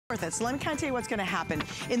worth it. So let me kind of tell you what's going to happen.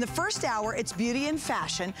 In the first hour, it's beauty and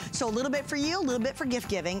fashion. So a little bit for you, a little bit for gift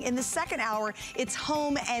giving. In the second hour, it's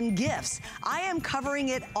home and gifts. I am covering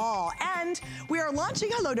it all. And we are launching,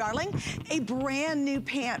 hello darling, a brand new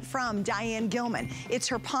pant from Diane Gilman. It's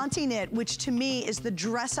her Ponte knit, which to me is the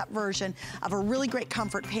dress up version of a really great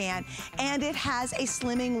comfort pant. And it has a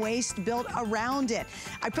slimming waist built around it.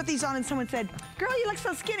 I put these on and someone said, girl, you look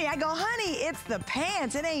so skinny. I go, honey, it's the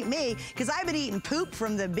pants, it ain't me. Because I've been eating poop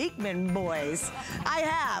from the Beekman boys. I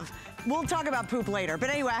have. We'll talk about poop later. But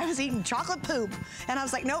anyway, I was eating chocolate poop. And I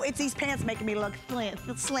was like, no, it's these pants making me look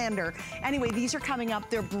slender. Anyway, these are coming up.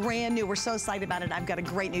 They're brand new. We're so excited about it. I've got a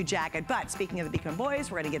great new jacket. But speaking of the Beekman boys,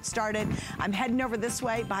 we're going to get started. I'm heading over this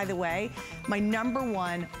way. By the way, my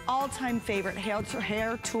 #1 all-time favorite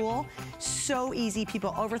hair tool. So easy.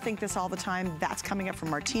 People overthink this all the time. That's coming up from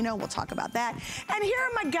Martino. We'll talk about that. And here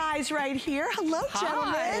are my guys right here. Hello,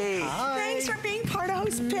 gentlemen. Hi. Thanks for being part of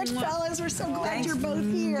Host Pick, fellas. We're so glad you're both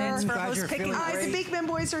here. The Beekman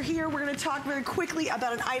boys are here. We're going to talk very quickly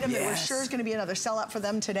about an item that we're sure is going to be another sellout for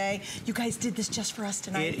them today. You guys did this just for us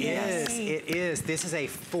tonight. It is. This is a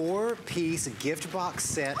 4-piece gift box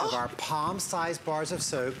set of our palm-sized bars of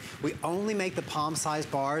soap. We only make the palm-sized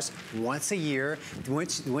bars once a year.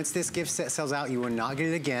 Once this gift set sells out, you will not get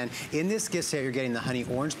it again. In this gift set, you're getting the Honey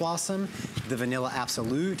Orange Blossom, the Vanilla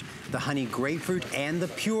Absolute, the Honey Grapefruit, and the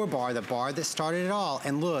Pure Bar, the bar that started it all.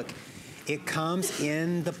 And look, it comes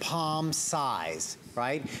in the palm size,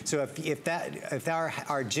 right? So if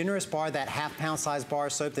our generous bar, that half-pound size bar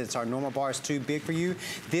of soap, that's our normal bar, is too big for you,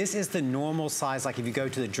 this is the normal size. Like if you go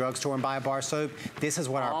to the drugstore and buy a bar of soap, this is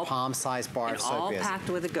what our palm size bar of soap is. All packed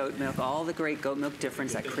with the goat milk, all the great goat milk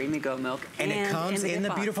difference, that creamy goat milk. And it comes in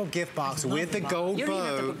the beautiful gift box with the gold bow. You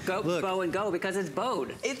don't even have to bow and go because it's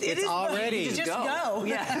bowed. It's already. You just go.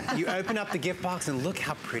 Yeah. You open up the gift box and look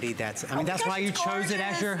how pretty that's. I mean, that's why you chose it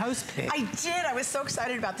as your host pick. I did. I was so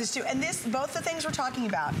excited about this too. And both the things we're talking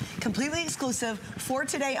about, completely exclusive for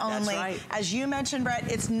today only. That's right. As you mentioned,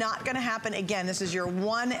 Brett, it's not going to happen again. This is your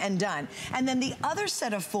one and done. And then the other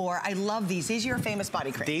set of 4, I love these. These are your famous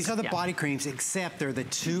body creams. These are the body creams, except they're the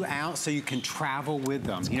 2-ounce, so you can travel with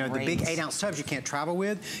them. You know, the big 8-ounce tubs you can't travel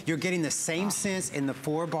with. You're getting the same scents in the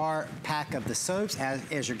 4-bar pack of the soaps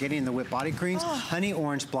as you're getting in the whipped body creams. Honey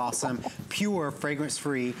Orange Blossom, pure,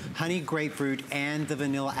 fragrance-free, Honey Grapefruit, and the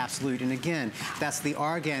Vanilla Absolute. And again, that's the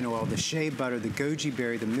argan oil, the shea butter, the goji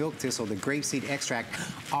berry, the milk thistle, the grapeseed extract,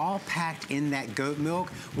 all packed in that goat milk,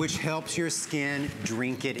 which helps your skin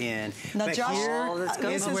drink it in. Now, but Josh, here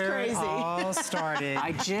is where crazy. it all started.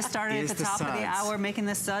 I just started at the top of the hour making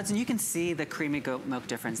the suds, and you can see the creamy goat milk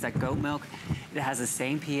difference. That goat milk, it has the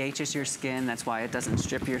same pH as your skin. That's why it doesn't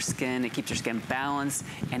strip your skin. It keeps your skin balanced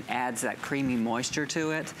and adds that creamy moisture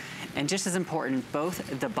to it. And just as important,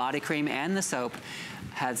 both the body cream and the soap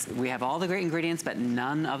we have all the great ingredients, but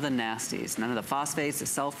none of the nasties. None of the phosphates, the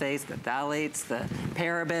sulfates, the phthalates, the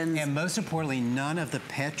parabens. And most importantly, none of the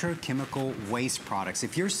petrochemical waste products.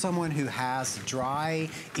 If you're someone who has dry,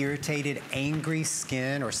 irritated, angry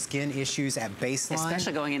skin or skin issues at baseline,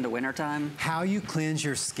 especially going into wintertime, how you cleanse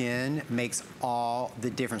your skin makes all the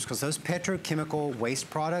difference, because those petrochemical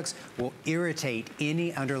waste products will irritate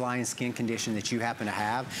any underlying skin condition that you happen to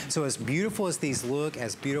have. So as beautiful as these look,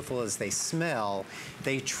 as beautiful as they smell,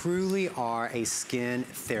 they truly are a skin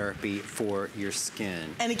therapy for your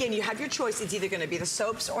skin. And again, you have your choice. It's either going to be the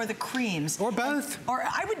soaps or the creams. Or both. Or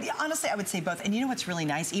honestly, I would say both. And you know what's really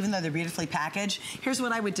nice? Even though they're beautifully packaged, here's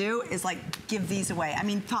what I would do is like give these away. I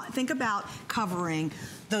mean, think about covering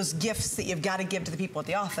those gifts that you've got to give to the people at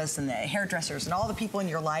the office and the hairdressers and all the people in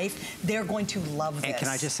your life. They're going to love this. And can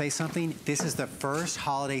I just say something? This is the first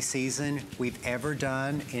holiday season we've ever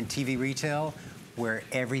done in TV retail where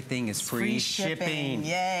everything is free shipping.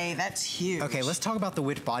 Yay, that's huge. Okay, let's talk about the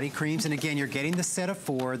whipped body creams. And again, you're getting the set of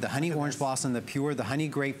 4, the Honey Orange Blossom, the Pure, the Honey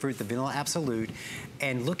Grapefruit, the Vanilla Absolute.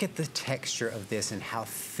 And look at the texture of this and how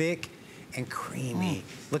thick and creamy.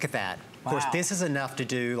 Look at that. Of course, this is enough to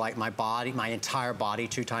do like my entire body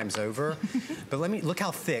 2 times over. But look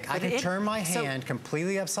how thick. I can turn my hand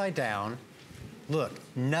completely upside down. Look,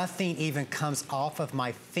 nothing even comes off of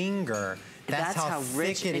my finger. That's how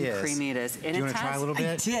rich and creamy it is. And do you want to try a little bit?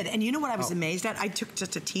 I did. And you know what I was amazed at? I took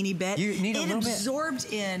just a teeny bit. You need a little bit. It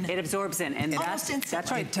absorbs in. It absorbs in. And that's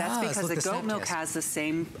right. That's because the goat milk has the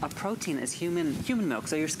same protein as human milk.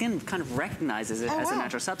 So your skin kind of recognizes it as a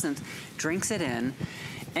natural substance, drinks it in.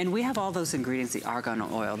 And we have all those ingredients, the argan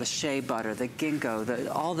oil, the shea butter, the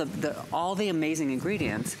ginkgo, all the amazing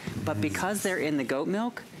ingredients. But because they're in the goat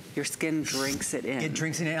milk, your skin drinks it in. It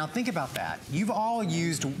drinks it in. Now think about that. You've all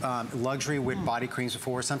used luxury whipped body creams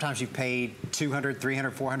before. Sometimes you've paid $200,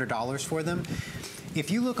 $300, $400 for them. If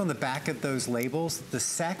you look on the back of those labels, the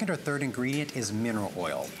second or third ingredient is mineral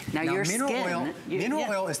oil. Now your mineral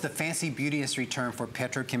oil is the fancy beauty industry term for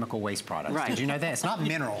petrochemical waste products. Right. Did you know that? It's not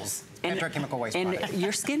minerals. Petrochemical waste products. And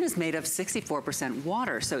your skin is made of 64%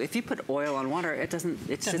 water. So if you put oil on water, it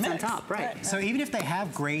sits on top, right? So even if they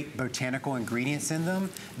have great botanical ingredients in them,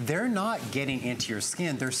 they're not getting into your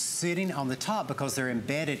skin. They're sitting on the top because they're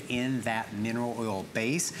embedded in that mineral oil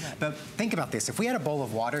base. Right. But think about this. If we had a bowl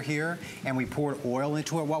of water here and we poured oil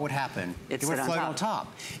into it, what would happen? It would float on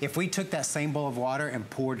top. If we took that same bowl of water and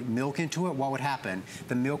poured milk into it, what would happen?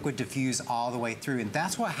 The milk would diffuse all the way through. And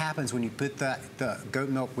that's what happens when you put the goat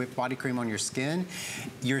milk whipped body cream on your skin.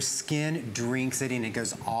 Your skin drinks it in. It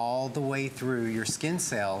goes all the way through your skin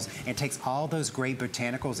cells and takes all those great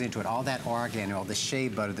botanicals into it, all that oregano, all the shea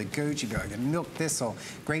butter, the goji berry, the milk thistle,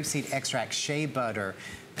 grapeseed extract, shea butter,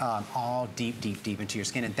 all deep, deep, deep into your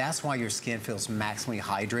skin. And that's why your skin feels maximally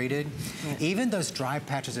hydrated. Even those dry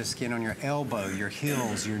patches of skin on your elbow, your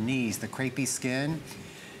heels, your knees, the crepey skin,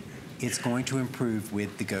 it's going to improve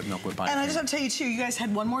with the goat milk whipped body cream. And I just want to tell you too, you guys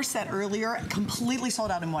had one more set earlier, completely sold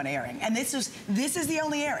out in one airing. And this is the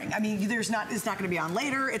only airing. I mean, it's not going to be on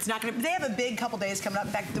later. It's not going to, they have a big couple days coming up.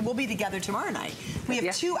 In fact, we'll be together tomorrow night. We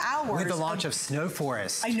have 2 hours. With the launch of Snow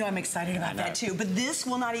Forest. I know, I'm excited about that too. But this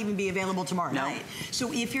will not even be available tomorrow night.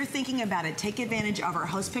 So if you're thinking about it, take advantage of our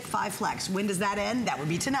Host Pick 5 Flex. When does that end? That would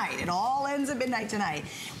be tonight. It all ends at midnight tonight.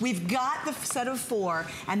 We've got the set of 4,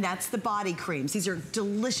 and that's the body creams. These are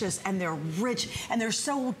delicious and they're rich and they're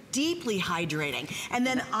so deeply hydrating. And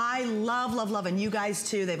then I love, love, love, and you guys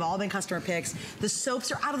too, they've all been customer picks. The soaps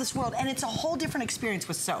are out of this world, and it's a whole different experience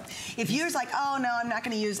with soap. If you're like, oh no, I'm not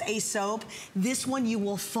gonna use a soap, this one you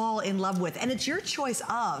will fall in love with, and it's your choice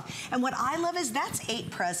of. And what I love is that's 8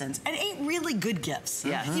 presents and 8 really good gifts.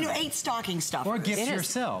 Yeah. You know, 8 stocking stuffers. Or gifts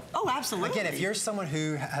yourself. Oh, absolutely. Again, if you're someone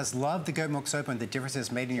who has loved the goat milk soap and the difference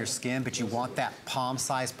it's made in your skin, but you want that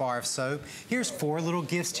palm-sized bar of soap, here's 4 little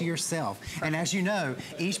gifts to yourself. And as you know,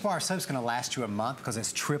 each bar of soap is going to last you a month because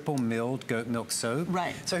it's triple milled goat milk soap.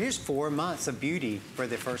 Right. So here's 4 months of beauty for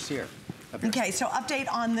the first year. Okay, so update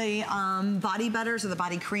on the body butters or the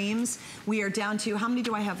body creams. We are down to, how many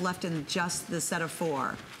do I have left in just the set of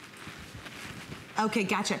 4? Okay,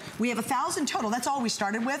 gotcha. We have 1,000 total. That's all we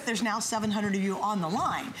started with. There's now 700 of you on the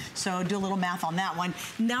line. So do a little math on that one.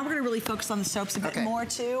 Now we're going to really focus on the soaps a bit more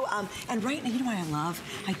too. And right now, you know what I love?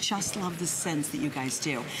 I just love the scents that you guys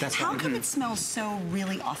do. How come it smells so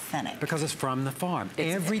really authentic? Because it's from the farm.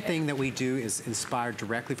 Everything that we do is inspired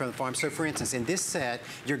directly from the farm. So for instance, in this set,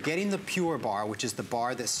 you're getting the Pure bar, which is the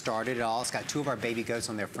bar that started it all. It's got 2 of our baby goats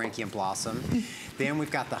on there, Frankie and Blossom. Then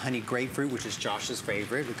we've got the honey grapefruit, which is Josh's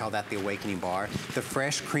favorite. We call that the Awakening bar. The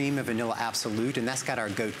fresh cream and vanilla absolute, and that's got our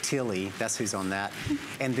goat Tilly. That's who's on that.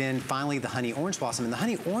 And then finally the honey orange blossom. And the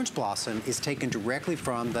honey orange blossom is taken directly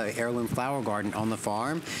from the heirloom flower garden on the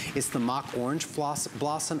farm. It's the mock orange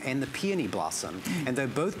blossom and the peony blossom. And they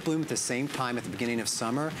both bloom at the same time at the beginning of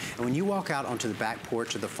summer. And when you walk out onto the back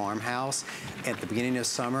porch of the farmhouse at the beginning of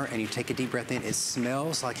summer and you take a deep breath in, it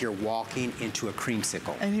smells like you're walking into a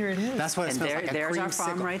creamsicle. And here it is. That's what it smells like, a creamsicle. There's our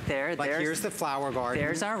farm right there. Like here's the flower garden.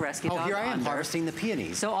 There's our rescue dog. Oh, here I am harvesting the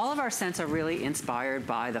peonies. So all of our scents are really inspired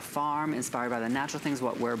by the farm, inspired by the natural things,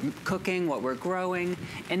 what we're cooking, what we're growing.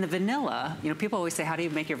 And the vanilla, you know, people always say, how do you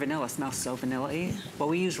make your vanilla smell so vanilla-y? Well,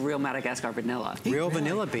 we use real Madagascar vanilla. Real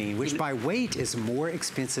vanilla bean, which by weight is more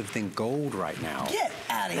expensive than gold right now. Get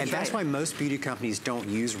out of here. And that's why most beauty companies don't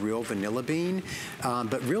use real vanilla bean.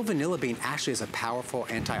 But real vanilla bean actually is a powerful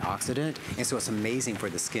antioxidant, and so it's amazing for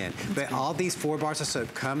the skin. But all these 4 bars of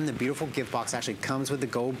soap come in the beautiful gift box, actually comes with the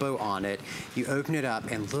gold bow on it. You open it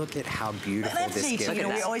up and look at how beautiful this gift is. You know,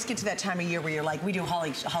 we always get to that time of year where you're like, we do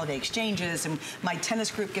holiday exchanges, and my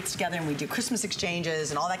tennis group gets together and we do Christmas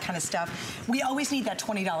exchanges and all that kind of stuff. We always need that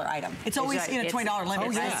 $20 item. It's always in a $20 limit.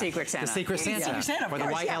 Oh, yeah. The Secret Santa. The Secret Santa. The Secret Santa, or the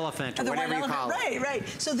white elephant, or whatever you call it. Right, right.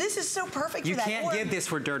 So this is so perfect for that. You can't give this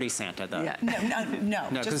for dirty Santa, though. Yeah. No,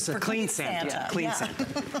 because it's a clean Santa. Clean Santa.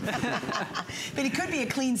 But it could be a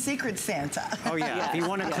clean Secret Santa. Oh, yeah. If you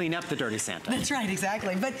want to clean up the dirty Santa. That's right,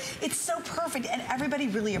 exactly. But it's so perfect, and everybody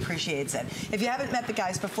really appreciates it. If you haven't met the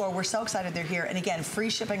guys before, we're so excited they're here. And again, free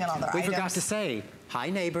shipping on all their items. We forgot to say, hi,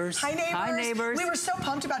 neighbors. Hi, neighbors. Hi, neighbors. We were so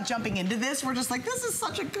pumped about jumping into this. We're just like, this is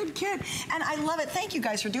such a good kit. And I love it. Thank you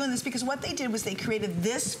guys for doing this, because what they did was they created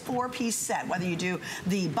this 4-piece set, whether you do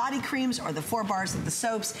the body creams or the 4 bars of the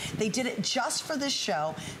soaps. They did it just for this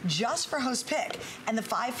show, just for Host Pick. And the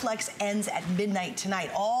 5 Flex ends at midnight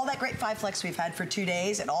tonight. All that great 5 Flex we've had for 2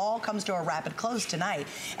 days, it all comes to a rapid close tonight.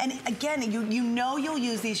 And again, you know you'll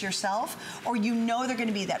use these yourself, or you know they're going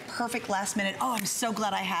to be that perfect last minute, oh, I'm so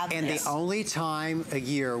glad I have this. And the only time time a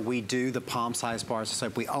year we do the palm-sized bars of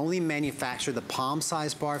soap. We only manufacture the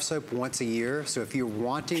palm-sized bar of soap once a year. So if you're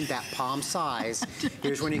wanting that palm size,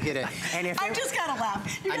 here's when you get it. And if I just gotta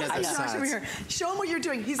laugh. You guys see Josh over here. Show him what you're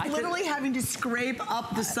doing. He's literally having to scrape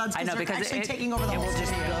up the suds because they're actually taking over the whole studio.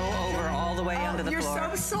 It will just go over all the way under the floor.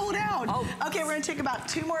 You're so sold out. Oh. Okay, we're gonna take about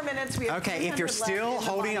 2 more minutes. We have okay, if you're still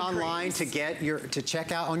holding online to get to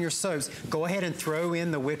check out on your soaps, go ahead and throw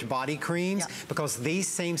in the whipped body creams because these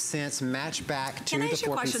same scents match back to the 4-piece set. Can I ask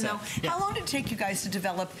you a question though? Yeah. How long did it take you guys to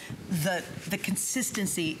develop the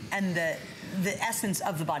consistency and the essence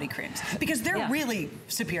of the body creams? Because they're really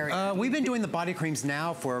superior. We've been doing the body creams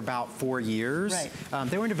now for about 4 years. Right.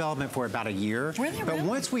 They were in development for about a year. But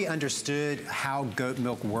once we understood how goat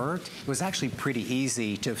milk worked, it was actually pretty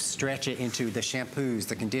easy to stretch it into the shampoos,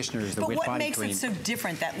 the conditioners, the whipped body cream. But what makes it so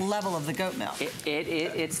different, that level of the goat milk?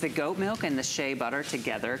 It's the goat milk and the shea butter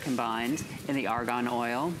together combined in the argan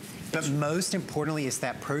oil. But most importantly, it's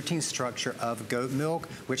that protein structure of goat milk,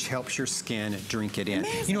 which helps your skin drink it in.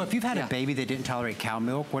 Amazing. You know, if you've had a baby that didn't tolerate cow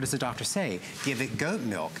milk, what does the doctor say? Give it goat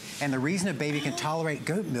milk. And the reason a baby can tolerate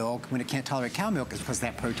goat milk when it can't tolerate cow milk is because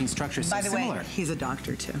that protein structure is so similar. By the way, he's a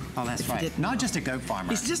doctor too. Oh, that's right. Not just a goat farmer.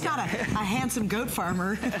 He's just not a handsome goat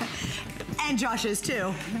farmer. And Josh is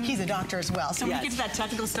too. He's a doctor as well. So when you get to that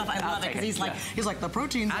technical stuff, I love it because he's like the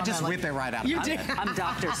proteins. I just whip it right out. I'm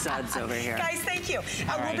Dr. Suds over here. Guys, thank you.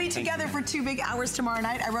 We'll be together for 2 big hours tomorrow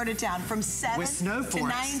night. I wrote it down from 7 to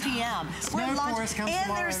 9 p.m. Snow Forest comes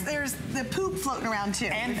tomorrow. And there's the poop floating around too.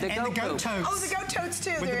 And the goat totes. Oh, the goat totes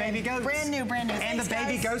too. With the baby goats. Brand new. And the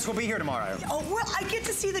baby goats will be here tomorrow. Oh, well, I get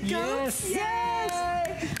to see the goats.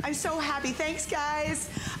 Yes. I'm so happy. Thanks, guys.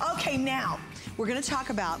 Okay, now we're going to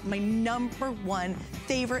talk about my #1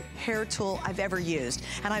 favorite hair tool I've ever used.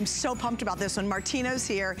 And I'm so pumped about this one. Martino's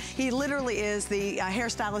here. He literally is the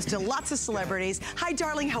hairstylist to lots of celebrities. Hi,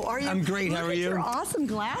 darling. How are you? I'm great. How are you? Your awesome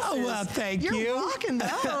glasses. Oh, well, thank you. You're rocking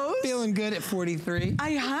those. Feeling good at 43.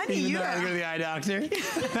 Honey, you are. I go to the eye doctor.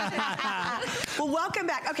 Well, welcome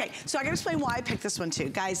back. Okay, so I got to explain why I picked this one too.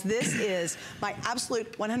 Guys, this is my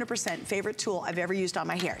absolute 100% favorite tool I've ever used on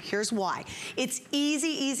my hair. Here's why. It's easy,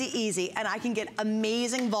 easy, easy, and I can get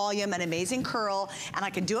amazing volume and amazing curl, and I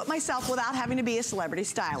can do it myself without having to be a celebrity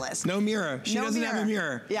stylist. No mirror. She doesn't have a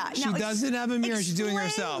mirror. Yeah. She doesn't have a mirror. She's doing it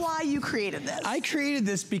herself. Explain why you created this. I created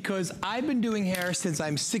this because I've been doing hair since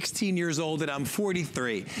I'm 16 years old and I'm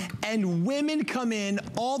 43. And women come in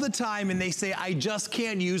all the time and they say, I just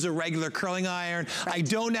can't use a regular curling iron. Right. I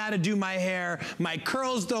don't know how to do my hair. My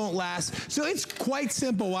curls don't last. So it's quite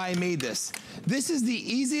simple why I made this. This is the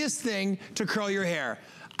easiest thing to curl your hair.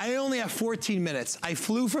 I only have 14 minutes. I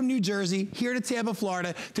flew from New Jersey here to Tampa,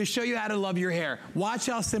 Florida to show you how to love your hair. Watch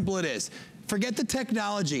how simple it is. Forget the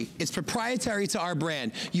technology. It's proprietary to our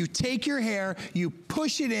brand. You take your hair, you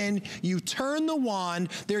push it in, you turn the wand.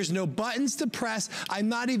 There's no buttons to press. I'm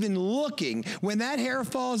not even looking. When that hair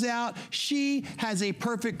falls out, she has a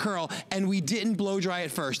perfect curl, and we didn't blow dry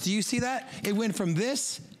it first. Do you see that? It went from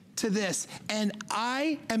this to this, and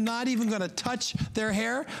I am not even gonna touch their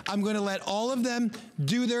hair. I'm gonna let all of them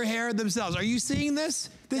do their hair themselves. Are you seeing this?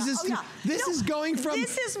 This is going from...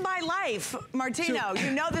 This is my life, Martino.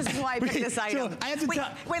 You know this is why I picked this item. I have to wait,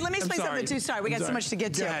 let me explain something too. Sorry, we got so much to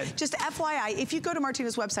get to. Just FYI, if you go to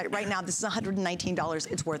Martino's website right now, this is $119.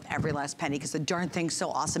 It's worth every last penny because the darn thing's so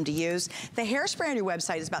awesome to use. The hairspray on your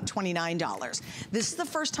website is about $29. This is the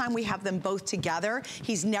first time we have them both together.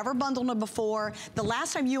 He's never bundled them before. The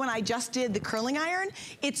last time you and I just did the curling iron,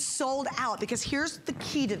 it's sold out because here's the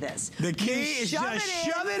key to this. The key is just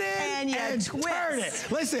shove it in and twist. Turn it.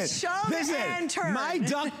 Listen, and turn. My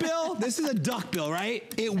duck bill, this is a duck bill, right?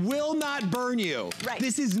 It will not burn you. Right.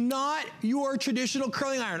 This is not your traditional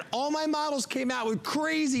curling iron. All my models came out with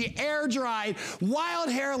crazy air-dried,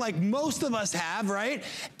 wild hair like most of us have, right?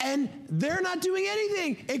 And they're not doing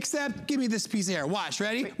anything except give me this piece of hair. Watch,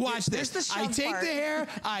 ready? Watch this. I take the hair,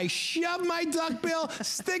 I shove my duck bill,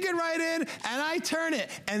 stick it right in, and I turn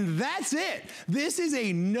it. And that's it. This is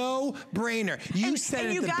a no-brainer. You said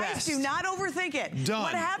it the best. And you guys do not overthink it.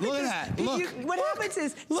 Done. What happens Look at that. What happens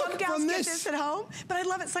is some gals get this at home, but I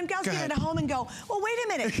love it. Some gals get it at home and go, well, wait a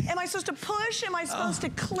minute. Am I supposed to push? Am I supposed to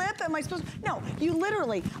clip? Am I supposed to? No, you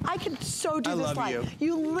literally, I can so do this live.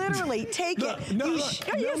 You literally take it.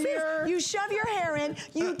 You shove your hair in,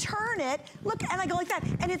 you turn it, look, and I go like that,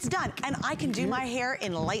 and it's done. And I can do my hair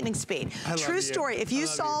in lightning speed. True story. If you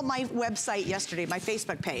saw my website yesterday, my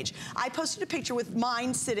Facebook page, I posted a picture with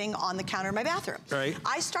mine sitting on the counter in my bathroom. Right.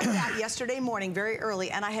 I started out yesterday morning very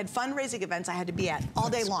early, and I had fundraising events I had to be at all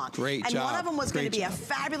day long. Great and job. one of them was going to be a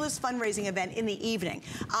fabulous fundraising event in the evening.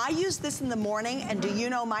 I used this in the morning, and do you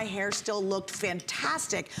know my hair still looked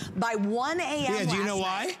fantastic by 1 a.m. Yeah, do you know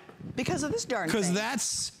why? Because of this darn thing. Because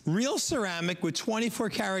that's real ceramic with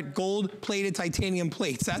 24-karat gold-plated titanium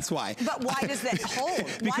plates. That's why. But why does that hold?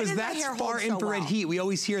 Because that's far infrared heat. We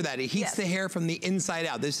always hear that. It heats the hair from the inside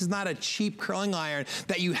out. This is not a cheap curling iron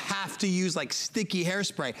that you have to use like sticky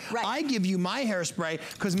hairspray. Right. I give you my hairspray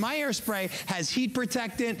because my hairspray has heat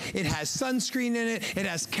protectant, it has sunscreen in it, it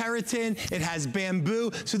has keratin, it has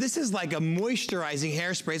bamboo. So this is like a moisturizing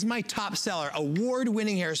hairspray. It's my top seller,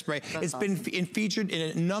 award-winning hairspray. It's been featured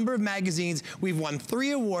in a number of magazines. We've won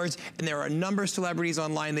 3 awards, and there are a number of celebrities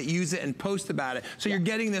online that use it and post about it. So you're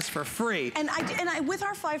getting this for free. And I with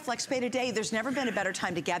our 5 Flex Pay today, there's never been a better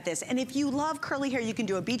time to get this. And if you love curly hair, you can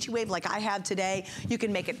do a beachy wave like I have today. You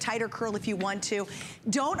can make it tighter curl if you want to.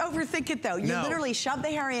 Don't overthink it though. You literally shove the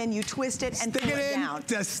hair in, you twist it, and pull it down.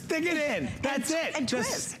 Just stick it in. That's it. And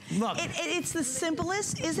just twist. Look. It's the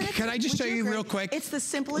simplest, isn't it? Can I just show you real quick? It's the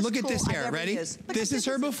simplest Look at this tool hair. I've ever Ready? used. This is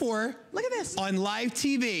her before. Look at this. On live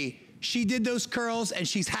TV. She did those curls and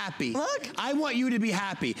she's happy. Look. I want you to be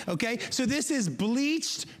happy, okay? So this is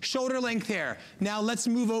bleached shoulder length hair. Now let's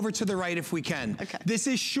move over to the right if we can. Okay. This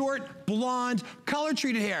is short, blonde, color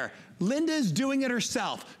treated hair. Linda's doing it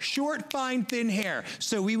herself. Short, fine, thin hair.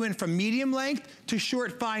 So we went from medium length to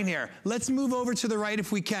short, fine hair. Let's move over to the right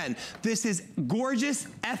if we can. This is gorgeous,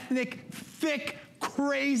 ethnic, thick,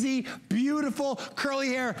 crazy, beautiful, curly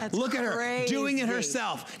hair. That's Look at her crazy. doing it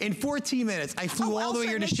herself. In 14 minutes, I flew all the way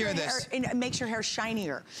here to share this. It makes your hair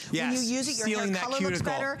shinier. Yes, When you use it, your sealing hair that color looks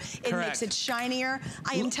cuticle. better. It Correct. makes it shinier.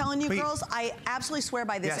 I am telling you, girls, I absolutely swear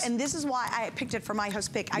by this. Yes. And this is why I picked it for my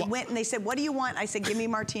host pick. I went and they said, what do you want? I said, give me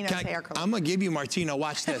Martino's hair color. I'm gonna give you Martino.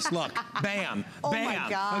 Watch this. Look, bam, Oh bam. my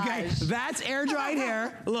gosh. Okay, that's air dried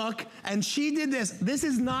hair. Look, and she did this. This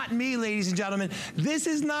is not me, ladies and gentlemen. This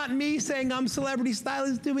is not me saying I'm celebrity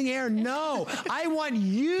stylist doing hair. No, I want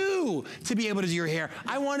you to be able to do your hair.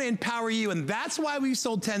 I want to empower you, and that's why we've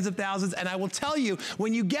sold tens of thousands. And I will tell you,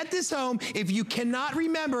 when you get this home, if you cannot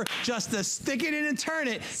remember just to stick it in and turn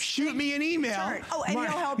it, shoot me an email. Oh, and he'll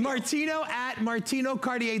help you.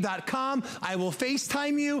 Martino@martinocartier.com. I will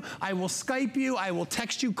FaceTime you. I will Skype you. I will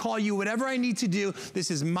text you, call you, whatever I need to do.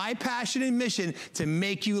 This is my passion and mission to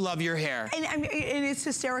make you love your hair. And it's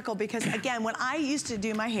hysterical because, again, when I used to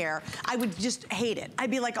do my hair, I would just hate it. I'd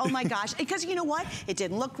be like, oh my gosh, because you know what? It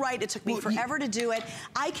didn't look right. It took me forever to do it.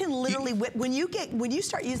 I can literally, when you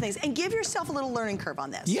start using things, and give yourself a little learning curve on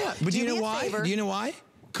this. Yeah, but do you know why? Favor. Do you know why?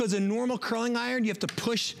 Because a normal curling iron, you have to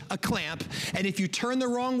push a clamp, and if you turn the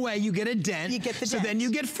wrong way, you get a dent. You get the so dent. then you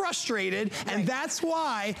get frustrated, and that's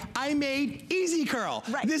why I made Easy Curl.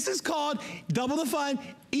 Right. This is called double the fun,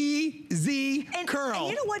 Easy Curl.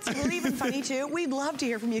 And you know what's really even funny too? We'd love to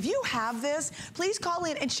hear from you. If you have this, please call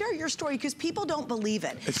in and share your story because people don't believe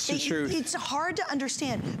it. It's the truth. It's hard to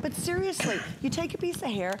understand, but seriously, you take a piece of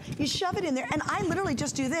hair, you shove it in there, and I literally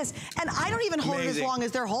just do this, and I don't even hold it as long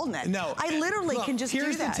as they're holding it. No. I literally can just do that.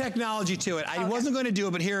 Here's the technology to it. I wasn't going to do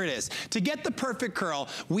it, but here it is. To get the perfect curl,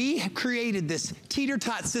 we created this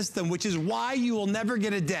teeter-tot system, which is why you will never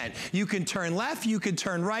get a dent. You can turn left, you can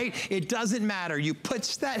turn right, it doesn't matter. You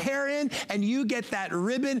put that hair in and you get that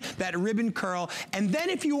ribbon curl. And then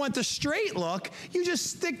if you want the straight look, you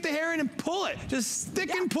just stick the hair in and pull it. Just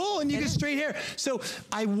stick and pull and you get straight hair. So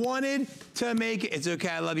I wanted to make it, it's okay,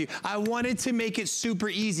 I love you. I wanted to make it super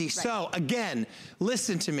easy. Right. So again,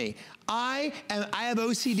 listen to me. I have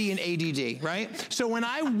OCD and ADD, right? So when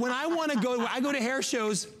I want to go, I go to hair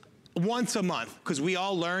shows once a month because we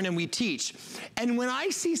all learn and we teach. And when I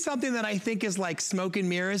see something that I think is like smoke and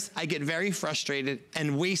mirrors, I get very frustrated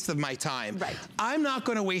and waste of my time. Right. I'm not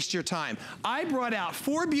going to waste your time. I brought out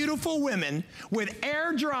 4 beautiful women with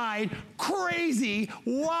air-dried, crazy,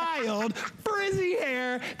 wild, frizzy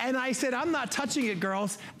hair, and I said, I'm not touching it,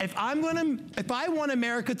 girls. If I want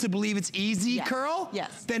America to believe it's easy curl,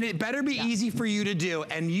 then it better be easy for you to do.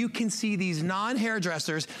 And you can see these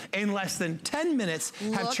non-hairdressers in less than 10 minutes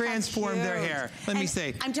have transformed their hair. Let me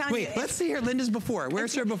see. I'm telling you. Wait, let's see here Linda's before.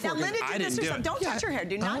 Where's her before? Now, Linda did this herself. Don't touch her hair.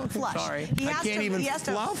 Do not flush. Sorry. He has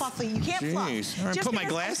to fluff. You can't fluff. I'm gonna put my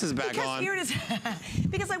glasses back on. Here it is.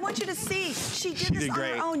 Because I want you to see. She did this on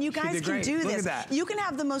her own. You guys can do this. Look at that. You can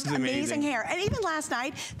have the most amazing hair. And even last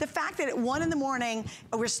night, the fact that at 1 in the morning,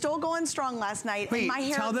 we're still going strong last night. Wait, and my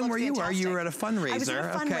hair tell them where you were. You were at a fundraiser. I was at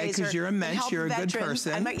a fundraiser. Okay, because you're a mensch. You're a good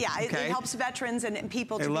person. Yeah, it helps veterans and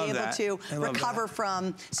people to be able to recover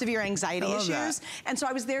from severe severe anxiety issues. And so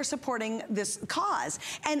I was there supporting this cause.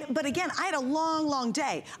 But again, I had a long, long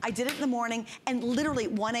day. I did it in the morning, and literally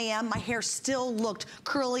 1 a.m., my hair still looked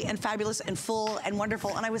curly and fabulous and full and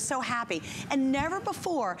wonderful, and I was so happy. And never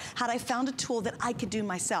before had I found a tool that I could do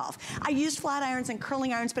myself. I used flat irons and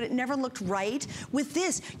curling irons, but it never looked right. With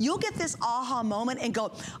this, you'll get this aha moment and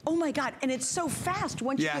go, oh my God, and it's so fast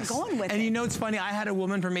once you get going with it. And you know, it's funny, I had a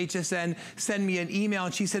woman from HSN send me an email,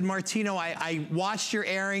 and she said, Martino, I watched your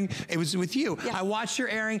airing, it was with you, I watched your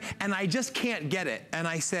airing, and I just can't get it. And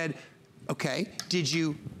I said, okay, did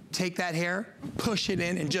you take that hair, push it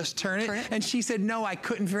in, and just turn it? And she said, no, I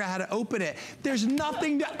couldn't figure out how to open it. There's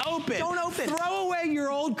nothing to open. Don't open. Throw away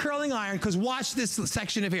your old curling iron, because watch this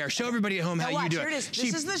section of hair. Show everybody at home how you do it. Here it is.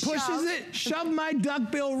 She this is the pushes it, shove my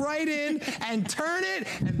duckbill right in, and turn it,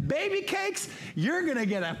 and baby cakes, you're gonna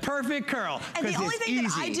get a perfect curl. And the only thing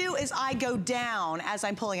that I do is I go down as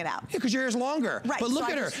I'm pulling it out. Yeah, because your hair's longer. Right. But look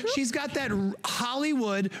at her. She's got that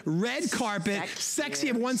Hollywood red carpet, sexy.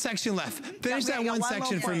 You have one section left. Finish that one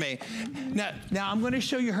section for me. Now I'm going to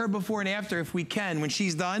show you her before and after if we can when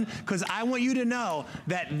she's done, because I want you to know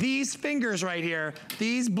that these fingers right here,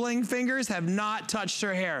 these bling fingers have not touched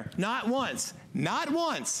her hair. Not once. Not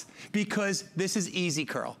once. Because this is easy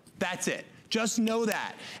curl. That's it. Just know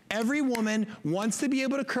that. Every woman wants to be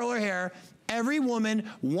able to curl her hair. Every woman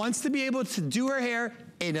wants to be able to do her hair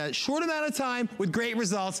in a short amount of time with great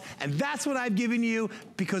results, and that's what I've given you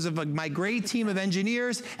because of my great team of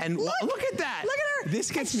engineers. And look at that. Look at her.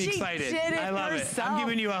 This gets me excited. I love it. I'm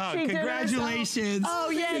giving you a hug. She Congratulations.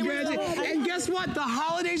 Oh, yeah. And guess what? The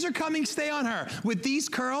holidays are coming. Stay on her. With these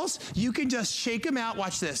curls, you can just shake them out.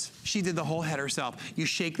 Watch this. She did the whole head herself. You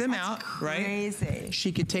shake them out, right? Crazy.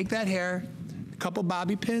 She could take that hair, a couple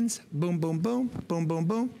bobby pins, boom, boom, boom, boom, boom,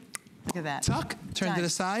 boom. Look at that. Tuck, turn to the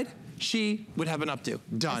side. She would have an updo.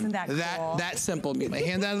 Done. Isn't that cool? That simple. Get my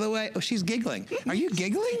hand out of the way. Oh, she's giggling. Are you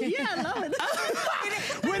giggling? Yeah, I love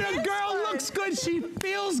it. When a girl looks good, she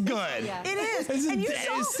feels good. It is. And you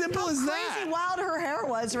saw as simple as that. How crazy wild her hair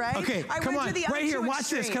was, right? Okay, come on. Right here, watch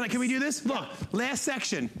this. Can we do this? Look, last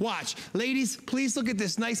section. Watch. Ladies, please look at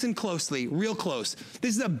this nice and closely, real close.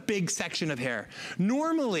 This is a big section of hair.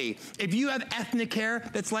 Normally, if you have ethnic hair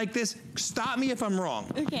that's like this, stop me if I'm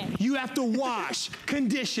wrong. Okay. You have to wash,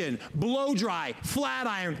 condition, blow dry, flat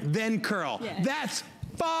iron, then curl. Yeah. That's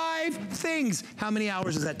 5 things. How many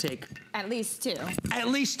hours does that take? At least 2. At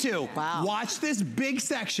least 2. Wow. Watch this big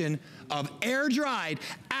section of air-dried,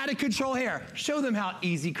 out-of-control hair. Show them how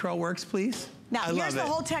easy curl works, please. Now, here's the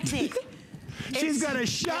whole technique. She's gonna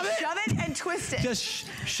shove it. Shove it and twist it. Just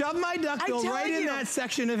shove my duckbill right in that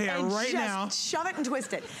section of hair right now. Shove it and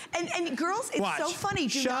twist it. And girls, it's so funny.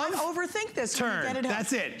 Do not overthink this. Turn. When you get it home.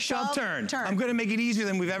 That's it. Shove, turn. Turn. I'm gonna make it easier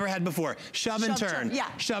than we've ever had before. Shove and turn.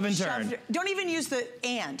 Yeah. Shove and turn. Don't even use the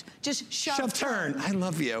and. Just shove, turn. I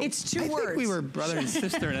love you. It's 2 words. I think we were brother and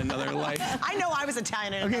sister in another life. I know I was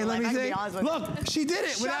Italian in another life. Let me see. I can be honest with you. Look, she did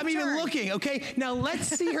it without me even looking, okay? Now let's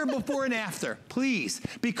see her before and after, please.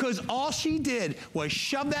 Because all she did was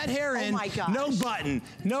shove that hair in. Oh my gosh. No button,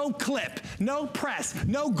 no clip, no press,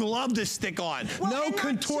 no glove to stick on, no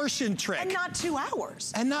contortion trick. And not 2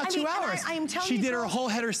 hours. And not 2 hours. I am telling you. She did her whole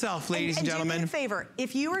head herself, ladies and gentlemen. Do me a favor.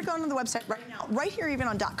 If you are going to the website right now, right here even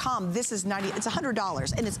on .com, this is it's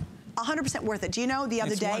 $100 and it's 100% worth it. Do you know the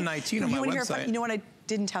other day? It's $119 on my website. You know what I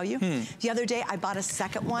didn't tell you? The other day, I bought a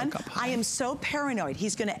second one. I am so paranoid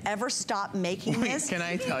he's gonna ever stop making this. Can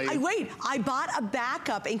I tell you? I bought a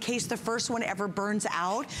backup in case the first one ever burns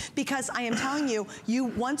out, because I am telling you,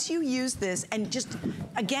 once you use this, and just,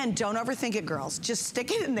 again, don't overthink it, girls. Just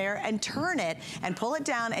stick it in there and turn it and pull it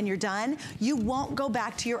down and you're done. You won't go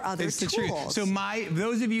back to your other tools. It's the truth. So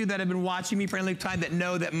those of you that have been watching me for any time that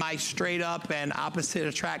know that my straight up and opposite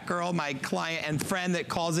attract girl, my client and friend that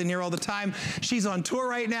calls in here all the time, she's on tour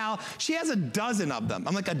right now. She has a dozen of them.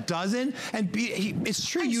 I'm like, a dozen? And it's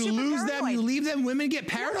true, you lose them, you leave them. Women get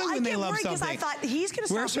paranoid when they love something. I thought he's going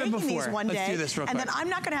to start making these one day. Let's do this real quick. And then I'm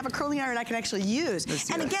not going to have a curling iron I can actually use.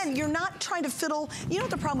 And again, you're not trying to fiddle. You know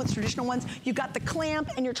what the problem with traditional ones? You've got the clamp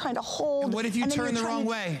and you're trying to hold. And what if you turn the wrong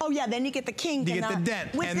way? Oh yeah, then you get the kink. You get the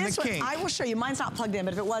dent and the kink. I will show you. Mine's not plugged in,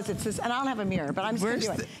 but if it was, it's this. And I don't have a mirror, but I'm just going to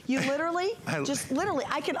do it. You literally,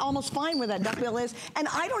 I can almost find where that duckbill is. And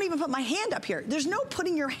I don't even put my hand up here. There's no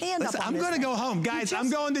putting your hand up on this. I'm going to go home. Guys, I'm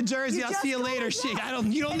going to Jersey. I'll see you later.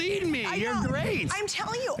 You don't need me. You're great. great. I'm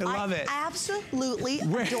telling you, I love it. Absolutely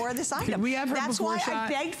adore this item. Could we have her That's before why shot? I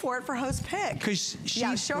begged for it for host pick. Because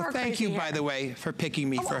thank you, by the way, for picking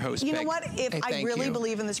me for host pick. You know what? If I really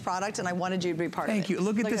believe in this product and I wanted you to be part of it. Thank you.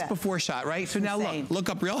 Look at this before shot, right? So now look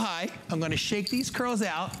up real high. I'm going to shake these curls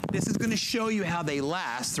out. This is going to show you how they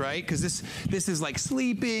last, right? Because this is like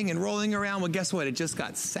sleeping and rolling around. Well, guess what? It just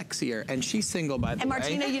got sexier. And she's single, by the way. And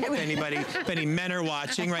Martina, you know, if any men are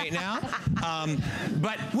watching right now.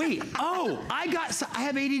 But wait, I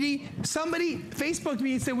have ADD. Somebody Facebooked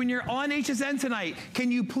me and said, when you're on HSN tonight,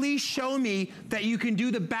 can you please show me that you can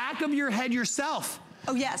do the back of your head yourself?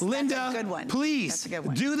 Oh, yes, Linda, that's a good one. Please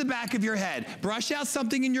do the back of your head. Brush out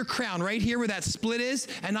something in your crown right here where that split is,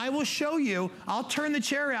 and I will show you. I'll turn the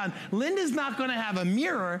chair around. Linda's not going to have a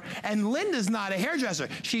mirror, and Linda's not a hairdresser.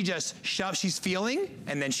 She just shoves, she's feeling,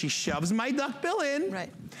 and then she shoves my duckbill in. Right.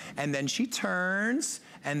 And then she turns,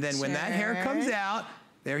 and then when that hair comes out,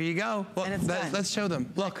 there you go. Well, let's show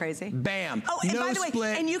them. Look, crazy. Bam. Oh, and no by the way,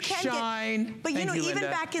 split, and you can shine. But you know, even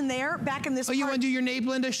Linda. back in this part. You want to do your nape,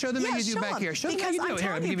 Linda? Show them how you do back here. Show them how you do it.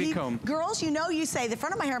 Here, let me give you a comb. Girls, you know, you say the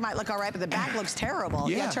front of my hair might look all right, but the back looks terrible.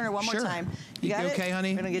 Yeah, you gotta turn it one more time. You got it? Okay,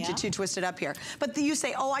 honey? I'm gonna get you too twisted up here. But you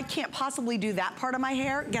say, oh, I can't possibly do that part of my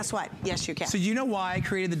hair. Guess what? Yes, you can. So you know why I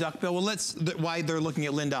created the duckbill? Well, why they're looking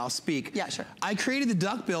at Linda, I'll speak. Yeah, sure. I created the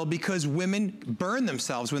duckbill because women burn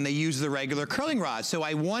themselves when they use the regular curling rod. So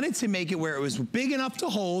I wanted to make it where it was big enough to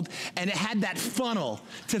hold and it had that funnel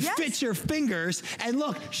to fit your fingers. And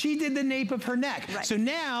look, she did the nape of her neck. Right. So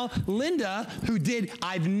now Linda,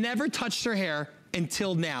 I've never touched her hair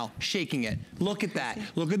until now, shaking it. Look at that.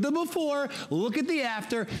 Look at the before, look at the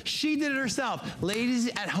after. She did it herself. Ladies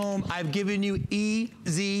at home, I've given you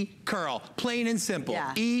easy curl. Plain and simple.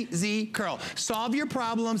 Yeah. Easy curl. Solve your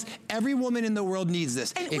problems. Every woman in the world needs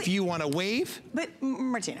this. And if you want to wave. But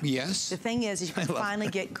Martina. Yes. The thing is you can finally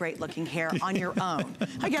get great looking hair on your own.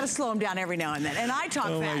 I got to slow them down every now and then. And I talk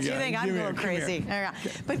fast. You think I'm a little crazy.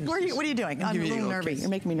 But what are you doing? I'm a little nervy. You're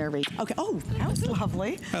making me nervy. Okay. Oh, that was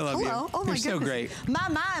lovely. I love you. Oh my goodness. You're so great.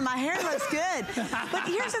 My hair looks good. But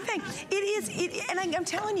here's the thing. And I'm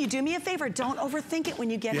telling you, do me a favor, don't overthink it when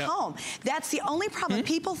you get home. That's the only problem.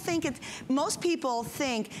 Most people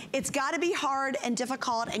think it's got to be hard and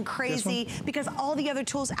difficult and crazy because all the other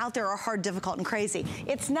tools out there are hard, difficult, and crazy.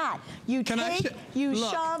 It's not. You take, you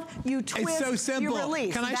shove, you twist, it's so simple. You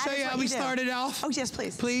release. Can I show you how we started off? Oh, yes,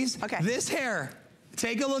 please. Please? Okay. This hair,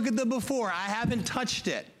 take a look at the before. I haven't touched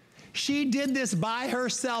it. She did this by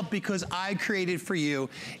herself because I created for you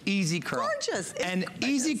Easy Curl. Gorgeous. And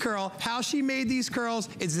Easy Curl, how she made these curls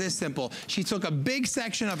is this simple. She took a big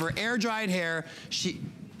section of her air-dried hair. She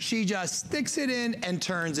just sticks it in and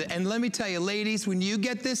turns it. And let me tell you, ladies, when you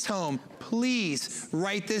get this home, please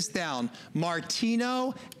write this down.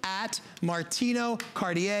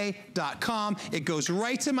 martinocartier.com. It goes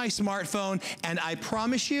right to my smartphone, and I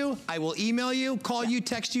promise you, I will email you, call you,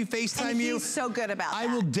 text you, FaceTime you. He's so good about that. I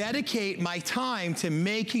will dedicate my time to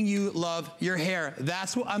making you love your hair.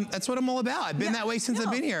 That's what I'm all about. I've been that way since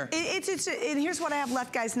I've been here. And here's what I have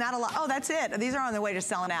left, guys. Not a lot. Oh, that's it. These are on their way to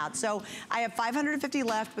selling out. So I have 550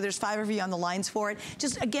 left, but there's 5 of you on the lines for it.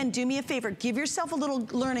 Just, again, do me a favor. Give yourself a little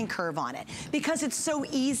learning curve on it. Because it's so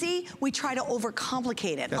easy, we try to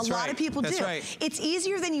overcomplicate it. A lot of people do. It's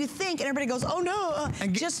easier than you think, and everybody goes, oh no.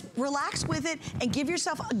 Just relax with it and give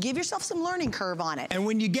yourself some learning curve on it. And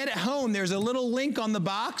when you get it home, there's a little link on the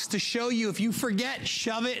box to show you if you forget,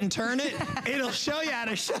 shove it and turn it. It'll show you how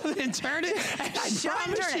to shove it and turn it. And I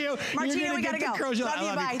promise you, Martina, we gotta go. Love you,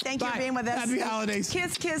 bye. Thank you for being with us. Happy holidays.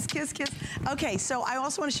 Kiss, kiss, kiss, kiss. Okay, so I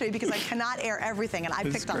also want to show you, because I cannot air everything, and I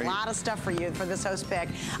picked a lot of stuff for you for this host pick.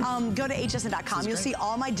 Go to hsn.com. You'll see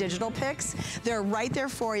all my digital picks. They're right there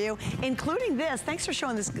for you, including this. Thanks for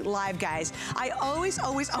showing this live, guys. I always,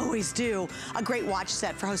 always, always do a great watch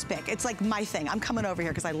set for host pick. It's like my thing. I'm coming over here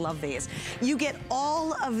because I love these. You get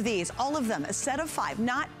all of these, all of them, a set of 5.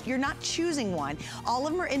 You're not choosing one. All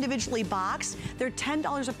of them are individually boxed. They're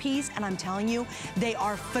 $10 a piece, and I'm telling you, they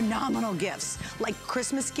are phenomenal gifts. Like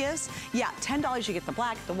Christmas gifts, yeah, $10 you get the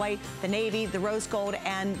black, the white, the navy, the rose gold,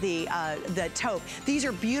 and the taupe. These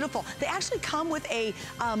are beautiful. They actually come with a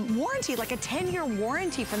warranty, like a 10-year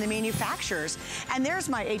warranty from the manufacturers. And there's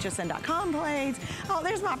my hsn.com plates. Oh,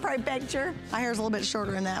 there's my pride picture. My hair's a little bit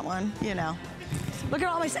shorter in that one, you know. Look at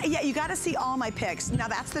all my, yeah, you gotta see all my picks. Now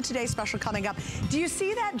that's the Today Special coming up. Do you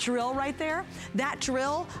see that drill right there? That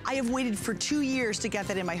drill, I have waited for 2 years to get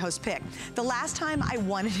that in my host pick. The last time I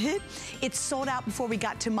wanted it, it sold out before we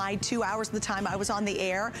got to my 2 hours of the time I was on the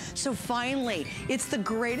air. So finally, it's the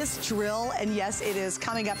greatest drill, and yes, it is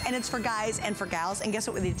coming up, and it's for guys and for gals. And guess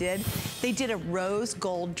what they did? They did a rose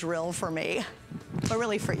gold drill for me. but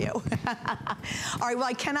really for you. All right, well,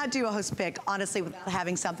 I cannot do a host pick, honestly, without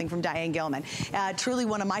having something from Diane Gilman. Truly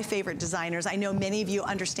one of my favorite designers. I know many of you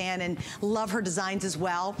understand and love her designs as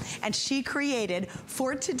well. And she created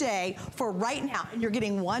for today, for right now, you're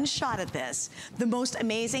getting one shot at this, the most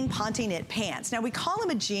amazing Ponte knit pants. Now, we call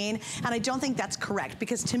them a jean, and I don't think that's correct,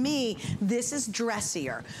 because to me, this is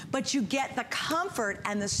dressier. But you get the comfort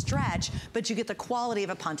and the stretch, but you get the quality of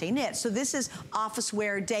a Ponte knit. So this is office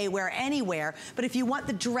wear, day wear, anywhere. But if you want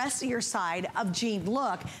the dressier side of jean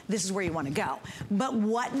look, this is where you want to go. But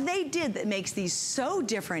what they did that makes these so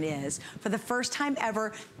different is, for the first time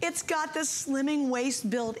ever, it's got this slimming waist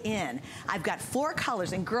built in. I've got 4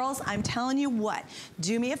 colors, and girls, I'm telling you what,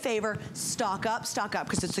 do me a favor, stock up,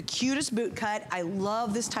 because it's the cutest boot cut. I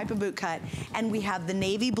love this type of boot cut. And we have the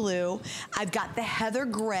navy blue. I've got the heather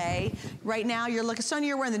gray. Right now, you're looking, Sonia,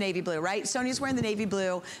 you're wearing the navy blue, right? Sonia's wearing the navy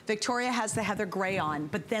blue. Victoria has the heather gray on.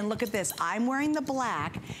 But then look at this, I'm wearing the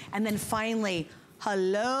black, and then finally,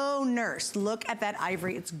 hello, nurse. Look at that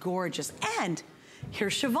ivory, it's gorgeous. And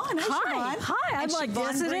here's Siobhan. Hi, Siobhan. hi. I'm like,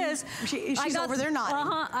 yes, it is. She's over there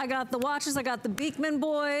nodding. I got the watches. I got the Beekman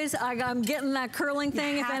boys. I'm getting that curling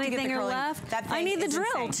thing, if anything are left. I need the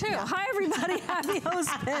drill, insane. too. Yeah. Hi, everybody. Happy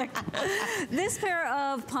host pick. This pair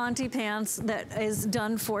of Ponte pants that is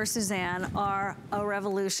done for Suzanne are a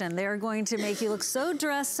revolution. They're going to make you look so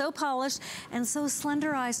dressed, so polished, and so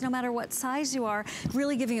slenderized, no matter what size you are,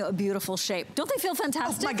 really giving you a beautiful shape. Don't they feel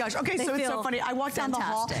fantastic? Oh, my gosh. Okay, so it's so funny. I walked down the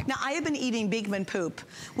hall. Now, I have been eating Beekman poop,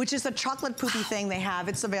 which is a chocolate poopy thing they have.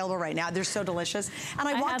 It's available right now. They're so delicious. And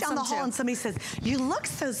I walked down the hall and somebody says, you look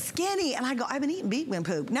so skinny. And I go, I've been eating Beekman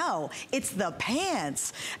poop. No, it's the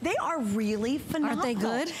pants. They are really phenomenal. Aren't they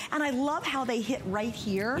good? And I love how they hit right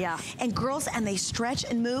here. Yeah. And girls, and they stretch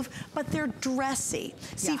and move, but they're dressy.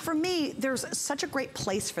 See, for me, there's such a great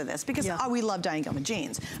place for this because we love Diane Gilman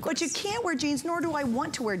jeans. But you can't wear jeans, nor do I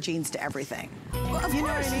want to wear jeans to everything. Well, of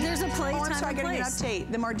course, I mean? There's a place, I'm sorry, I gotta get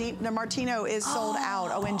an update. The Martino is sold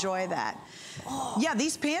out. Oh, enjoy that. Oh. Yeah,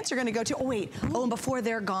 these pants are gonna go to, and before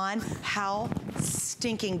they're gone, how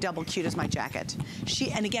stinking double cute is my jacket.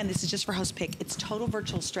 And again, this is just for host pick. It's total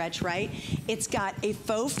virtual stretch, right? It's got a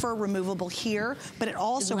faux fur removable here, but it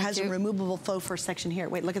also has a removable faux fur section here.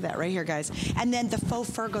 Wait, look at that right here, guys. And then the faux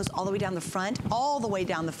fur goes all the way down the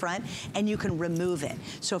front, and you can remove it.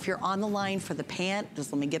 So if you're on the line for the pant,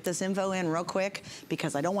 just let me get this info in real quick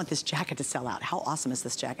because I don't want this jacket to sell out. How awesome is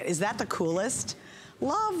this jacket? Is that the coolest?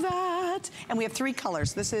 Love that. And we have 3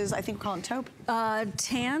 colors. This is, I think we're calling taupe.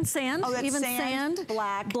 Tan, sand, even sand,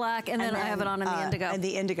 black, and then I have it on in the indigo. And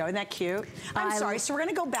the indigo, isn't that cute? I'm sorry, so we're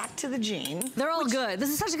gonna go back to the jean. They're all good. This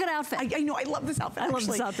is such a good outfit. I know, I love this outfit, I love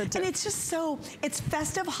this outfit too. And it's just so, it's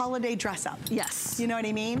festive holiday dress up. Yes. You know what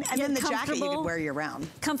I mean? And then the jacket you could wear year round.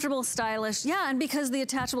 Comfortable, stylish. Yeah, and because the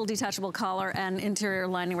attachable, detachable collar and interior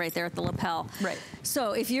lining right there at the lapel. Right.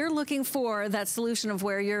 So if you're looking for that solution of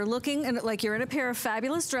where you're looking, like you're in a pair of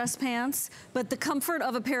fabulous dress pants, but the comfort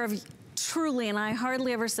of a pair of truly, and I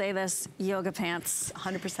hardly ever say this, yoga pants.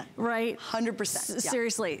 100%. Right? 100%.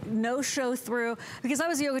 Seriously, no show through. Because I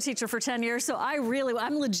was a yoga teacher for 10 years, so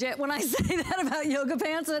I'm legit when I say that about yoga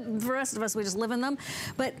pants. The rest of us, we just live in them.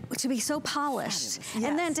 But to be so polished,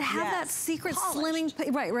 and then to have that secret slimming,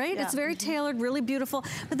 right? Yeah. It's very tailored, really beautiful.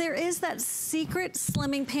 But there is that secret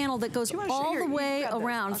slimming panel that goes all the way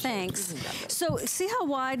around. Thanks. So see how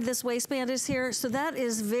wide this waistband is here? So that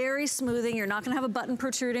is very smoothing. You're not gonna have a button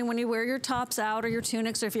protruding when you wear your tops out or your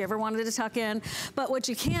tunics, or if you ever wanted to tuck in. But what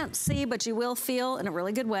you can't see, but you will feel in a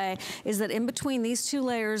really good way, is that in between these 2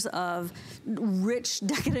 layers of rich,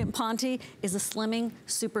 decadent Ponte is a slimming,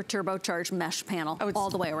 super turbocharged mesh panel all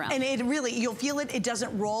the way around. And it really, you'll feel it, it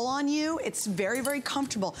doesn't roll on you. It's very, very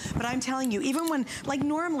comfortable. But I'm telling you, even when, like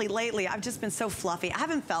normally lately, I've just been so fluffy. I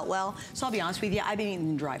haven't felt well, so I'll be honest with you, I've been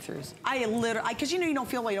eating drive-thrus. I literally, because you know you don't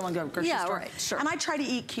feel well, you don't want to go to the grocery store. Right, sure. And I try to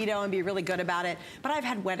eat keto and be really good about it, but I've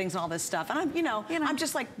had weddings and all this stuff, and I'm, I'm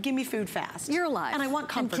just like, give me food fast. You're alive. And I want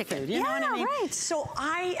comfort food, you know what I mean? Right. So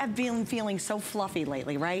I have been feeling so fluffy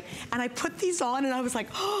lately, right? And I put these on and I was like,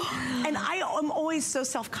 oh, and I am always so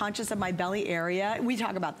self-conscious of my belly area. We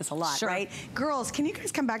talk about this a lot, right? Girls, can you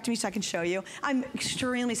guys come back to me so I can show you? I'm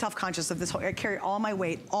extremely self-conscious of this whole area. I carry all my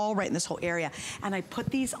weight all right in this whole area. And I put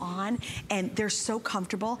these on and they're so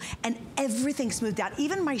comfortable and everything smoothed out.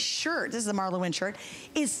 Even my shirt, this is a Marla Wynn shirt,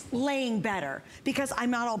 is laying better because I'm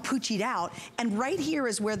not all poochied out. And right here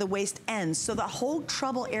is where the waist ends. So the whole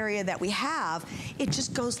trouble area that we have, it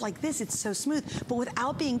just goes like this. It's so smooth, but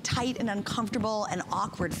without being tight and uncomfortable and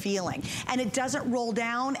awkward feeling. And it doesn't roll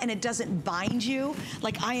down and it doesn't bind you.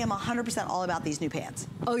 Like I am 100% all about these new pants.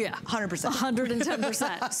 Oh yeah. 100%.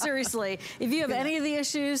 110%. Seriously. If you have any of the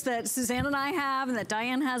issues that Suzanne and I have and that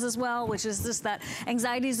Diane has as well, which is just that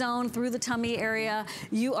anxiety zone through the tummy area,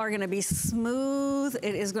 you are gonna be smooth.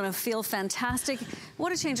 It is gonna feel fantastic.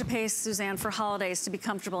 What a change of pace, Suzanne, for holidays to be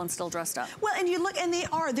comfortable and still dressed up. Well, and you look, and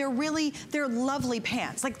they're lovely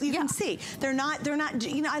pants. Like you can see, they're not,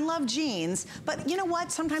 you know, I love jeans, but you know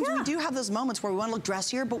what? Sometimes we do have those moments where we wanna look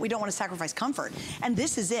dressier, but we don't wanna sacrifice comfort. And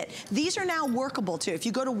this is it. These are now workable too. If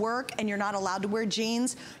you go to work and you're not allowed to wear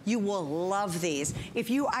jeans, you will love these. If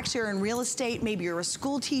you actually are in real estate, maybe you're a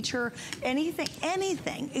school teacher,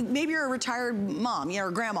 anything. Maybe you're a retired mom, you're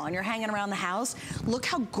a grandma, and you're hanging around the house. Look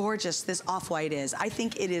how gorgeous this off-white is. I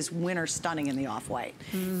think it is winter stunning in the off-white.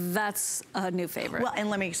 That's a new favorite. Well, and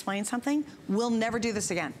let me explain something. We'll never do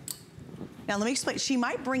this again. Now let me explain, she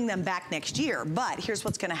might bring them back next year, but here's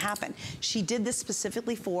what's gonna happen. She did this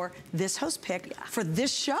specifically for this host pick, for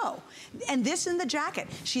this show. And this in the jacket.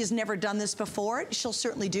 She has never done this before. She'll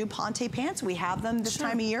certainly do Ponte pants. We have them this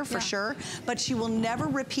time of year for sure, but she will never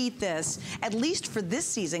repeat this, at least for this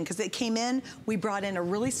season, because it came in, we brought in a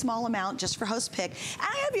really small amount just for host pick. And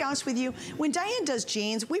I gotta be honest with you, when Diane does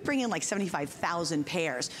jeans, we bring in like 75,000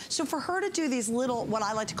 pairs. So for her to do these little, what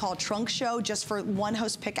I like to call a trunk show just for one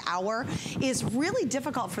host pick hour, is really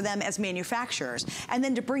difficult for them as manufacturers. And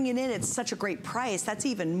then to bring it in at such a great price, that's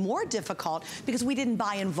even more difficult because we didn't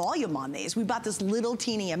buy in volume on these. We bought this little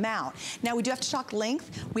teeny amount. Now we do have to talk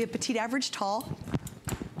length. We have petite, average, tall.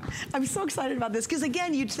 I'm so excited about this because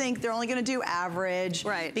again, you'd think they're only gonna do average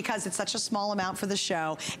because it's such a small amount for the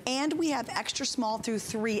show. And we have extra small through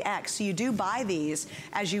 3X. So you do buy these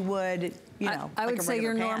as you would, you know, I would say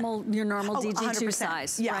your normal DG2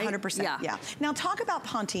 size, yeah, right? 100%, yeah. Now talk about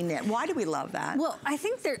Ponte knit. Why do we love that? Well, I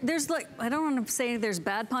think there's like, I don't want to say there's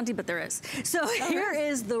bad Ponte, but there is. So here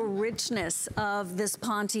is the richness of this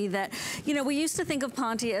Ponte that, you know, we used to think of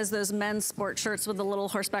Ponte as those men's sport shirts with the little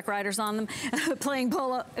horseback riders on them playing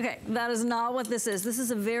polo. Okay, that is not what this is. This is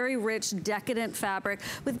a very rich, decadent fabric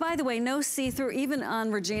with, by the way, no see-through, even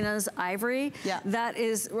on Regina's ivory. Yeah. That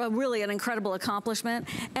is really an incredible accomplishment.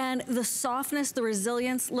 And the softness, the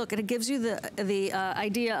resilience, look, it gives you the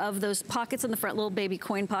idea of those pockets in the front, little baby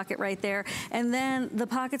coin pocket right there. And then the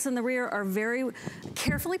pockets in the rear are very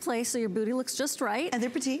carefully placed so your booty looks just right. And they're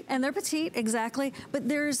petite. And they're petite, exactly. But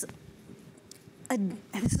there's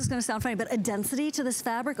this is gonna sound funny, but a density to this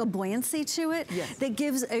fabric, a buoyancy to it that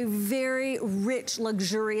gives a very rich,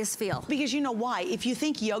 luxurious feel. Because you know why? If you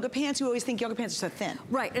think yoga pants, you always think yoga pants are so thin.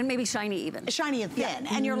 Right, and maybe shiny even. Shiny and thin.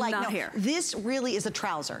 And you're like, no, this really is a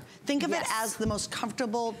trouser. Think of it as the most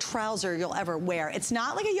comfortable trouser you'll ever wear. It's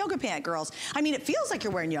not like a yoga pant, girls. I mean, it feels like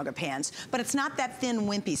you're wearing yoga pants, but it's not that thin,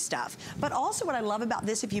 wimpy stuff. But also what I love about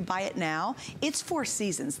this, if you buy it now, it's 4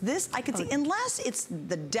 seasons. This, I could see, unless it's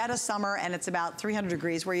the dead of summer and it's about 300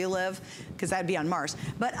 degrees where you live, because that'd be on Mars.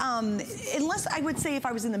 But unless, I would say if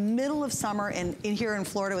I was in the middle of summer and here in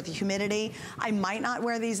Florida with the humidity, I might not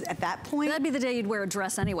wear these at that point. That'd be the day you'd wear a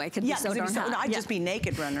dress anyway. Could be so darn hot. I'd just be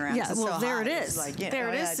naked running around. Yeah, well, so there it hot. is. Like, you there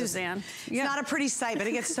know, it is, Suzanne. It's not a pretty sight, but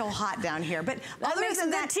it gets so hot down here. But that other than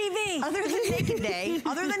that, TV. Other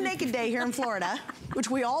than Naked Day here in Florida, which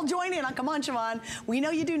we all join in on. Come on, Siobhan. We know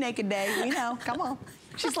you do Naked Day. We know. Come on.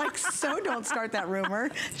 She's like, so don't start that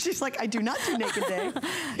rumor. She's like, I do not do Naked Day.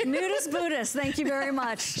 Nudist Buddhist, thank you very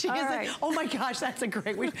much. She is like, oh my gosh, that's a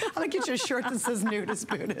great, I'm gonna get you a shirt that says Nudist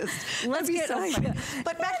Buddhist. Let's get so funny.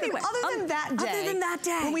 But anyway, other than that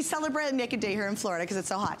day, when we celebrate Naked Day here in Florida, because it's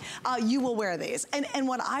so hot, you will wear these. And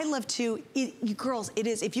what I love too, you girls, it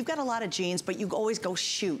is, if you've got a lot of jeans, but you always go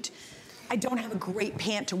shoot, I don't have a great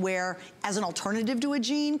pant to wear as an alternative to a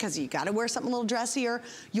jean, because you gotta wear something a little dressier,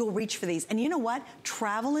 you'll reach for these. And you know what?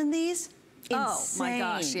 Travel in these, insane. Oh my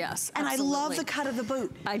gosh, yes. And absolutely. I love the cut of the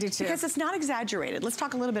boot. I do too. Because it's not exaggerated. Let's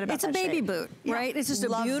talk a little bit about that. It's a baby shape. boot, right? It's just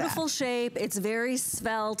a beautiful shape. It's very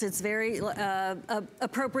svelte. It's very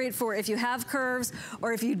appropriate for if you have curves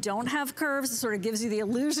or if you don't have curves. It sort of gives you the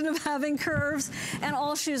illusion of having curves. And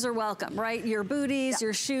all shoes are welcome, right? Your booties,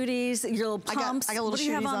 your shooties, your pumps. I got little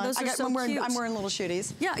shooties on. Those are so cute. I'm wearing little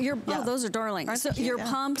shooties. Yeah, oh, those are darling. So your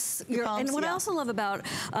pumps, and what I also love about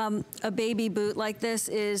a baby boot like this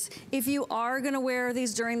is if you are gonna wear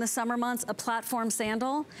these during the summer months, a platform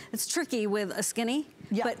sandal, it's tricky with a skinny,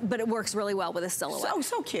 but it works really well with a silhouette.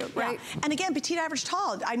 So cute, right? Yeah. And again, petite, average,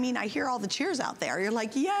 tall. I mean, I hear all the cheers out there. You're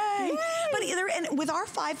like, yay! Yay. But and with our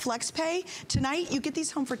 5 flex pay, tonight you get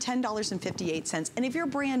these home for $10.58. And if you're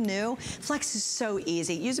brand new, flex is so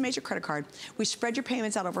easy. Use a major credit card. We spread your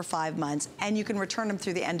payments out over 5 months, and you can return them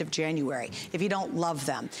through the end of January if you don't love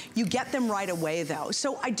them. You get them right away, though.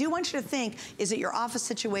 So I do want you to think, is it your office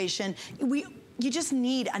situation? you just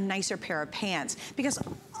need a nicer pair of pants, because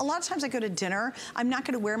a lot of times I go to dinner, I'm not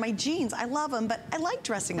gonna wear my jeans. I love them, but I like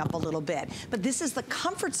dressing up a little bit. But this is the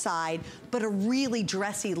comfort side, but a really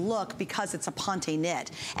dressy look because it's a ponte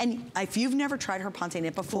knit. And if you've never tried her ponte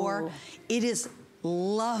knit before, ooh, it is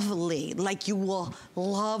lovely. Like, you will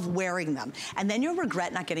love wearing them. And then you'll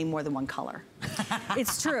regret not getting more than one color.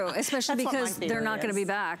 It's true, especially because they're not gonna be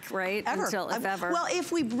back, right? Ever. Until, if ever. Well,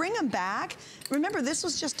 if we bring them back, remember, this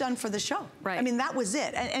was just done for the show. Right. I mean, that was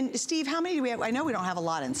it. And Steve, how many do we have? I know we don't have a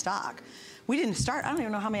lot in stock. We didn't start, I don't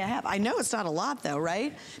even know how many I have. I know it's not a lot though,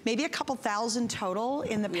 right? Maybe a couple thousand total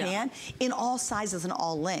in the pan, in all sizes and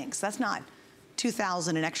all lengths. That's not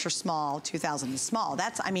 2,000 and extra small, 2,000 and small.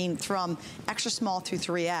 That's, I mean, from extra small through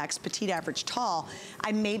 3X, petite, average, tall,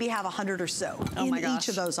 I maybe have 100 or so in each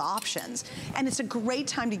of those options. And it's a great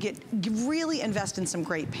time to really invest in some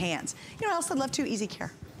great pants. You know what else I'd love to? Easy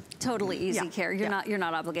care. Totally easy care. You're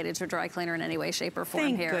not obligated to a dry cleaner in any way, shape, or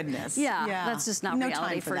form here. Thank goodness. Yeah, that's just not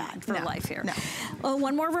reality for life here.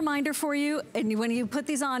 One more reminder for you, and when you put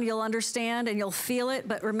these on, you'll understand and you'll feel it,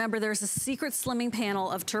 but remember, there's a secret slimming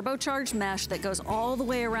panel of turbocharged mesh that goes all the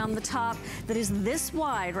way around the top that is this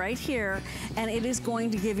wide right here, and it is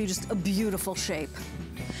going to give you just a beautiful shape.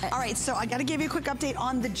 All right, so I gotta give you a quick update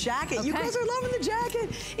on the jacket. Okay. You guys are loving the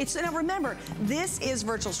jacket. Now remember, this is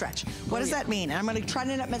virtual stretch. What does that mean? And I'm gonna try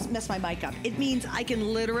to not mess my mic up. It means I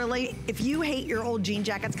can literally, if you hate your old jean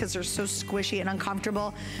jackets because they're so squishy and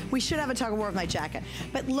uncomfortable, we should have a tug of war with my jacket.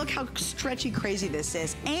 But look how stretchy crazy this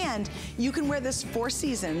is. And you can wear this 4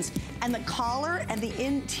 seasons, and the collar and the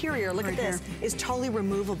interior, look at this, is totally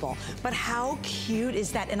removable. But how cute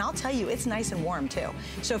is that? And I'll tell you, it's nice and warm too.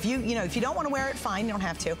 So if if you don't wanna wear it, fine, you don't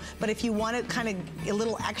have to. But if you want it kind of a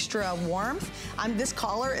little extra warmth, this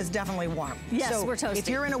collar is definitely warm. Yes, so we're toasty. If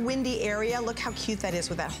you're in a windy area, look how cute that is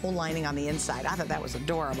with that whole lining on the inside. I thought that was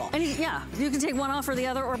adorable. And yeah, you can take one off or the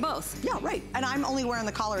other or both. Yeah, right. And I'm only wearing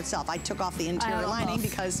the collar itself. I took off the interior lining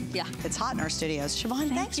because it's hot in our studios. Siobhan,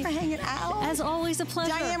 thanks for hanging out. As always, a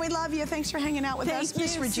pleasure. Diane, we love you. Thanks for hanging out with us.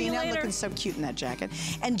 Miss Regina, looking so cute in that jacket.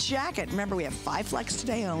 And jacket, remember, we have 5 flex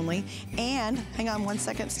today only. And hang on one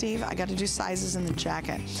second, Steve. I got to do sizes in the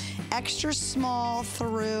jacket. Extra small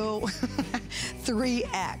through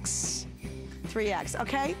 3X. 3X,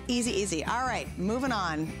 okay? Easy, easy. All right, moving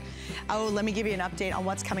on. Oh, let me give you an update on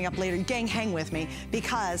what's coming up later. Gang, hang with me,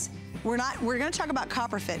 because we're gonna talk about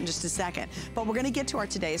copper fit in just a second, but we're gonna get to our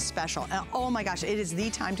today's special. And oh my gosh, it is the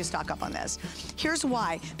time to stock up on this. Here's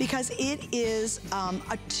why, because it is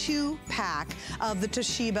a 2-pack of the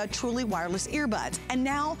Toshiba Truly Wireless Earbuds. And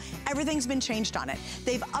now everything's been changed on it.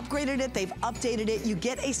 They've upgraded it, they've updated it. You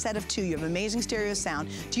get a set of 2, you have amazing stereo sound.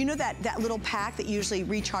 Do you know that that little pack that usually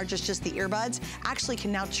recharges just the earbuds actually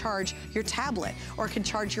can now charge your tablet, or can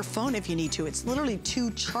charge your phone if you need to. It's literally 2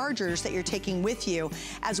 chargers that you're taking with you,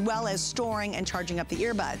 as well as storing and charging up the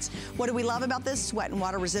earbuds. What do we love about this? Sweat and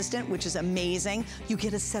water resistant, which is amazing. You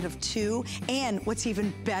get a set of 2, and what's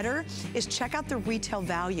even better is check out the retail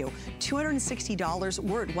value. $260,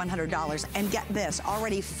 we're at $100. And get this,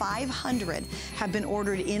 already 500 have been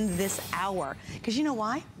ordered in this hour. Because you know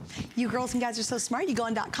why? You girls and guys are so smart. You go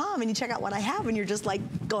on .com and you check out what I have, and you're just like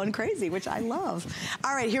going crazy, which I love.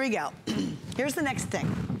 All right, here we go. Here's the next thing.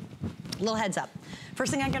 Little heads up.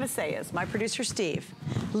 First thing I gotta say is my producer, Steve,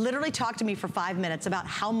 literally talked to me for 5 minutes about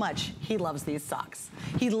how much he loves these socks.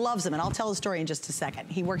 He loves them, and I'll tell the story in just a second.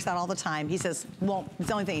 He works out all the time. He says, well, it's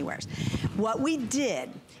the only thing he wears. What we did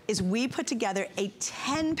is we put together a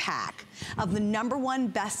 10-pack of the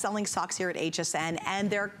 #1 best-selling socks here at HSN, and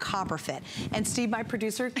they're copper fit. And Steve, my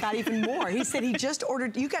producer, got even more. He said he just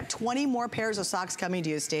ordered, you got 20 more pairs of socks coming to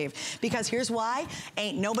you, Steve, because here's why,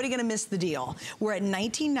 ain't nobody gonna miss the deal. We're at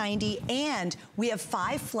 $19.90, and we have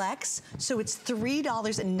 5 flex, so it's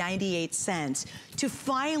 $3.98 to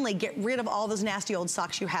finally get rid of all those nasty old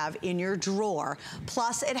socks you have in your drawer.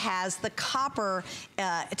 Plus, it has the copper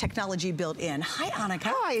technology built in. Hi,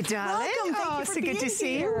 Annika. Hi, darling. Welcome. Thank you for so good to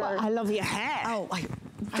see you. I love your hair. Oh,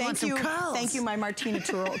 thank you. Thank you, my Martina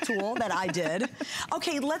tool that I did.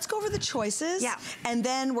 Okay, let's go over the choices. Yeah. And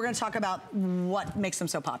then we're going to talk about what makes them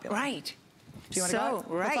so popular. Right. Do you want to go?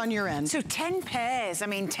 What's on your end? So 10 pairs. I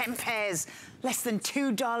mean, 10 pairs, less than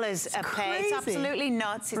 $2 a pair. It's absolutely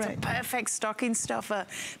nuts. It's a perfect stocking stuffer.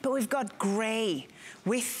 But we've got grey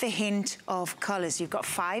with the hint of colours. You've got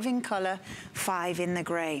 5 in colour, 5 in the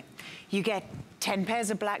grey. You get 10 pairs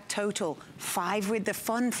of black total, 5 with the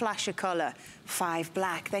fun flash of colour, 5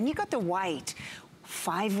 black. Then you got the white,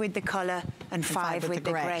 5 with the colour and 5 with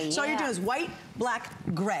the grey. So all you're doing is white, black,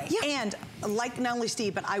 grey. Yeah. And like not only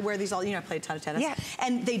Steve, but I wear these all, you know, I play a ton of tennis. Yeah.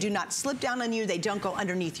 And they do not slip down on you. They don't go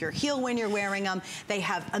underneath your heel when you're wearing them. They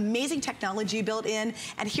have amazing technology built in.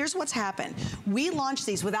 And here's what's happened. We launched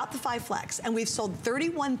these without the 5 Flex, and we've sold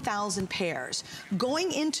 31,000 pairs.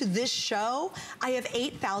 Going into this show, I have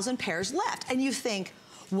 8,000 pairs left. And you think,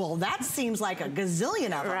 well, that seems like a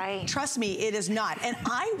gazillion of them. Right. Trust me, it is not. And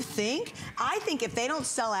I think if they don't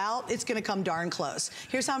sell out, it's gonna come darn close.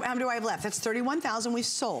 Here's how many do I have left. That's 31,000 we've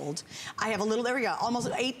sold. I have a little, there we go, almost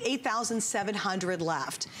 8,700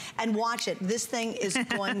 left. And watch it, this thing is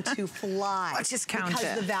going to fly. Let's just count because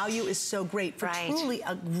it. the value is so great for truly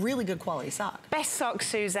a really good quality sock. Best sock,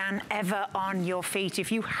 Suzanne, ever on your feet.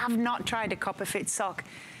 If you have not tried a Copper Fit sock,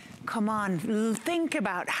 come on, think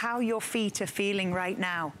about how your feet are feeling right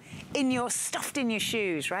now. Stuffed in your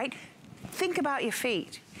shoes, right? Think about your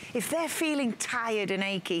feet. If they're feeling tired and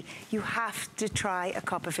achy, you have to try a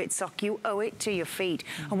Copper Fit sock. You owe it to your feet.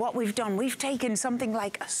 And what we've done, we've taken something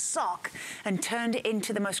like a sock and turned it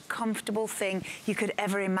into the most comfortable thing you could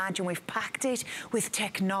ever imagine. We've packed it with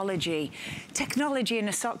technology. Technology in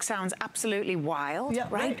a sock sounds absolutely wild,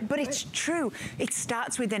 right? But it's true. It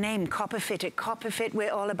starts with the name Copper Fit. At Copper Fit,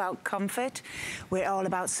 we're all about comfort, we're all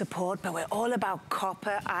about support, but we're all about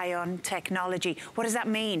copper ion technology. What does that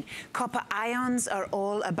mean? Copper ions are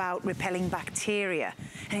all about repelling bacteria.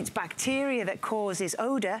 And it's bacteria that causes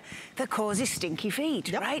odor, that causes stinky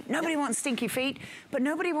feet, right? Nobody wants stinky feet, but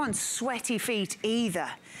nobody wants sweaty feet either.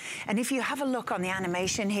 And if you have a look on the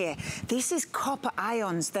animation here, this is copper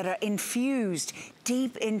ions that are infused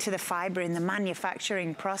deep into the fiber in the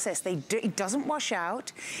manufacturing process. It doesn't wash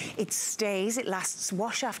out, it stays, it lasts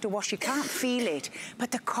wash after wash. You can't feel it,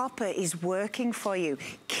 but the copper is working for you,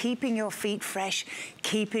 keeping your feet fresh,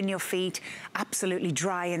 keeping your feet absolutely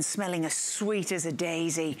dry and smelling as sweet as a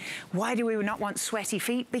daisy. Why do we not want sweaty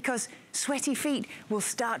feet? Because sweaty feet will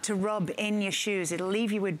start to rub in your shoes. It'll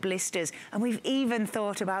leave you with blisters. And we've even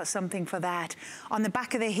thought about something for that. On the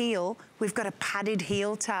back of the heel, we've got a padded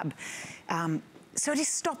heel tab. So it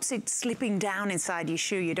just stops it slipping down inside your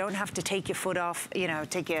shoe. You don't have to take your foot off, you know,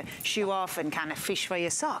 take your shoe off and kind of fish for your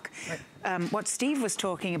sock. What Steve was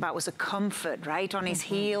talking about was a comfort, right, on his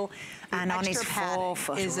heel and on his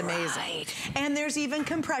forefoot. Is amazing. And there's even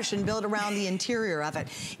compression built around the interior of it.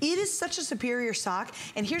 It is such a superior sock,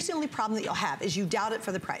 and here's the only problem that you'll have is you doubt it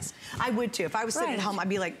for the price. I would too. If I was sitting at home, I'd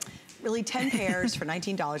be like, really 10 pairs for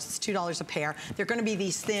 $19, it's $2 a pair. They're gonna be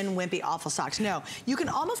these thin, wimpy, awful socks. No, you can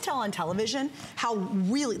almost tell on television how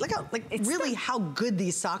really, look how, like really how good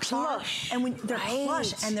these socks are. And when they're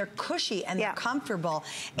plush and they're cushy and they're comfortable.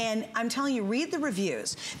 And I'm telling you, read the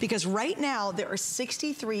reviews, because right now there are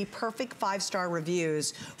 63 perfect 5-star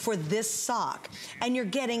reviews for this sock. And you're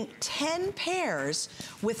getting 10 pairs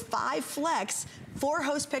with 5 Flex for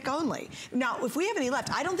host pick only. Now, if we have any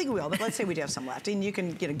left, I don't think we will, but let's say we do have some left, and you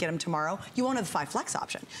can get them tomorrow, you won't have the 5 Flex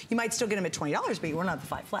option. You might still get them at $20, but you won't have the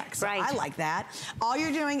 5 Flex. So I like that. All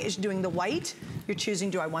you're doing is doing the white. You're choosing,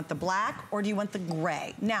 do I want the black or do you want the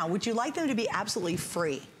gray? Now, would you like them to be absolutely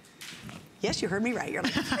free? Yes, you heard me right. You're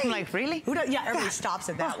like, I'm like, really? Who yeah, everybody stops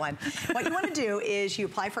at that one. What you want to do is you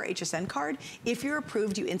apply for HSN card. If you're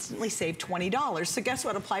approved, you instantly save $20. So guess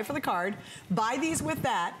what? Apply for the card, buy these with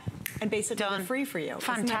that, and basically they're free for you.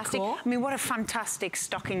 Fantastic. Cool? I mean, what a fantastic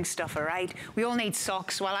stocking stuffer, right? We all need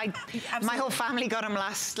socks. Well, my whole family got them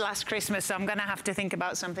last Christmas, so I'm going to have to think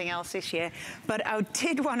about something else this year. But I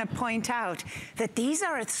did want to point out that these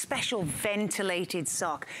are a special ventilated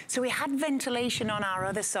sock. So we had ventilation on our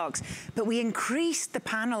other socks, but we increased the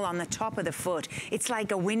panel on the top of the foot. It's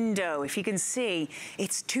like a window. If you can see,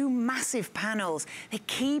 it's 2 massive panels. They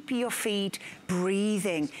keep your feet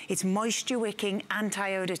breathing. It's moisture-wicking,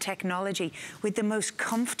 anti-odor technology with the most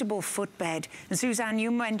comfortable footbed. And Suzanne, you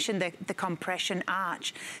mentioned the compression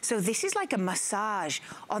arch. So this is like a massage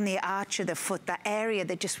on the arch of the foot, that area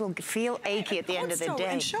that just will feel achy at the end of the day.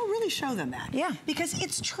 And really show them that. Yeah. Because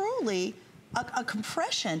it's truly a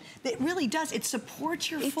compression that really does. It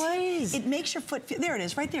supports your foot. It makes your foot feel, there it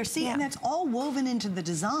is, right there. See, and that's all woven into the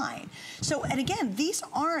design. So, and again, these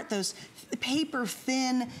aren't those paper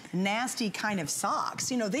thin, nasty kind of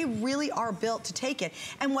socks. You know, they really are built to take it.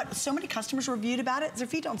 And what so many customers reviewed about it is their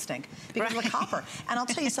feet don't stink because of the copper. And I'll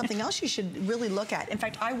tell you something else you should really look at. In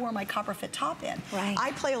fact, I wore my Copper Fit top in.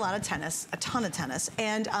 I play a lot of tennis, a ton of tennis.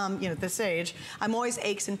 And, you know, at this age, I'm always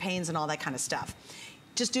aches and pains and all that kind of stuff.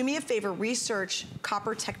 just do me a favor, research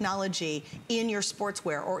copper technology in your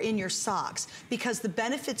sportswear or in your socks, because the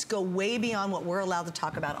benefits go way beyond what we're allowed to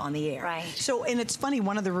talk about on the air. Right. So, and it's funny,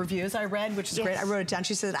 one of the reviews I read, which is great, I wrote it down,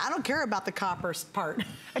 she said, I don't care about the copper part.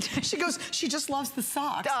 She goes, she just loves the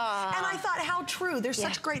socks. And I thought, how true. They're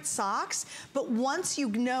such great socks, but once you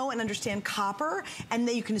know and understand copper, and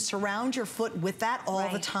then you can surround your foot with that all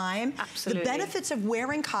the time, the benefits of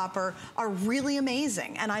wearing copper are really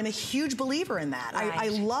amazing, and I'm a huge believer in that. I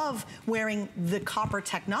love wearing the copper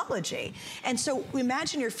technology. And so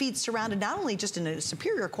imagine your feet surrounded not only just in a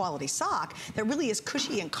superior quality sock that really is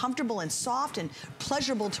cushy and comfortable and soft and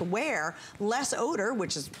pleasurable to wear, less odor,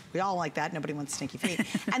 which is, we all like that, nobody wants stinky feet.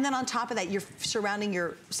 And then on top of that, you're surrounding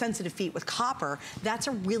your sensitive feet with copper. That's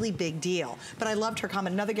a really big deal. But I loved her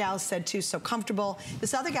comment. Another gal said too, so comfortable.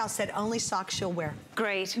 This other gal said only socks she'll wear.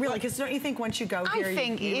 Great. Really, because don't you think once you go here, I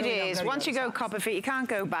think you it really is. Once you go copper feet, you can't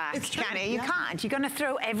go back, can you? You can't. You're going to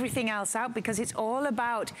throw everything else out because it's all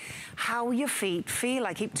about how your feet feel.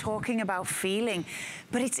 I keep talking about feeling,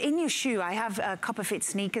 but it's in your shoe. I have copper fit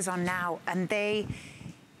sneakers on now, and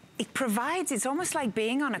it provides, it's almost like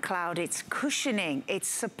being on a cloud. It's cushioning, it's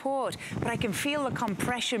support, but I can feel the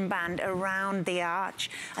compression band around the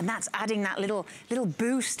arch, and that's adding that little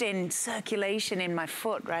boost in circulation in my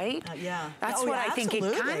foot, right? That's what I think.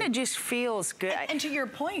 It kind of just feels good. And to your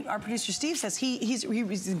point, our producer Steve says he's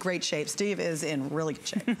in great shape. Steve is in really good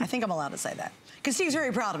shape. I think I'm allowed to say that. Because Steve's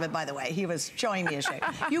very proud of it, by the way. He was showing me his shape.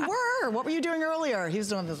 You were. What were you doing earlier? He was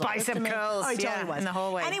doing this. Bicep curls. Oh, he totally was. In the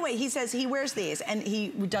hallway. Anyway, he says he wears these, and he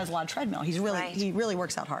does a lot of treadmill. He's really, he really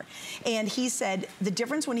works out hard. And he said the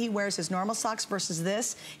difference when he wears his normal socks versus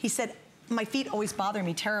this, he said, my feet always bother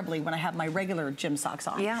me terribly when I have my regular gym socks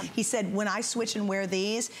on. He said, when I switch and wear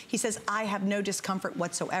these, he says, I have no discomfort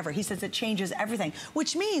whatsoever. He says it changes everything,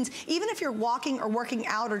 which means even if you're walking or working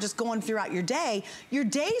out or just going throughout your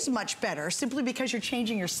day's much better simply because you're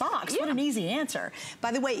changing your socks. What an easy answer.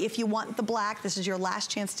 By the way, if you want the black, this is your last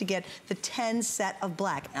chance to get the 10 set of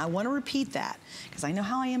black. And I want to repeat that because I know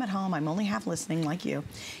how I am at home. I'm only half listening like you.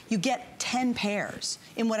 You get 10 pairs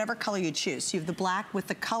in whatever color you choose. So you have the black with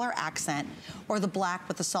the color accent, or the black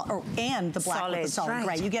with the and the black with the solid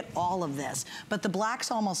gray. You get all of this, but the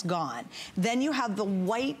black's almost gone. Then you have the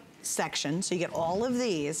white section, so you get all of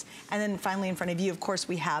these, and then finally in front of you, of course,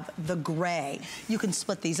 we have the gray. You can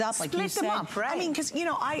split these up, like you said. Split them up, right? I mean, because, you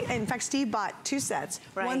know, in fact, Steve bought 2 sets.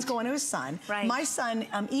 One's going to his son. My son,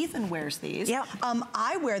 Ethan, wears these.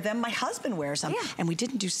 I wear them. My husband wears them. And we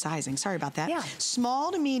didn't do sizing. Sorry about that.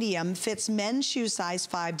 Small to medium fits men's shoe size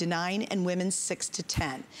 5 to 9 and women's 6 to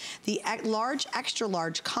 10. The large, extra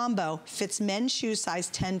large combo fits men's shoe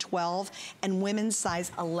size 10, 12 and women's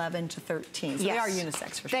size 11 to 13. So they are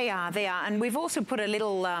unisex for sure. They are. And we've also put a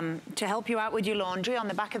little, to help you out with your laundry on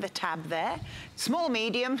the back of the tab there. Small,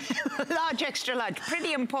 medium, large, extra large.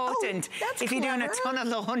 Pretty important if you're doing a ton of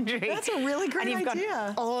laundry. That's a really great idea. And you've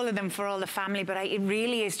got all of them for all the family, but it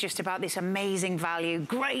really is just about this amazing value.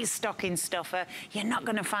 Great stocking stuffer. You're not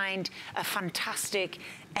going to find a fantastic,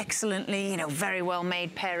 excellently, you know, very well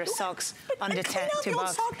made pair of socks under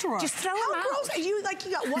 $2. Just throw them out. Gross. You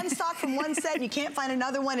got one sock from one set and you can't find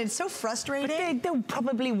another one. It's so frustrating. But they're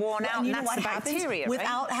probably worn out, and that's the bacteria,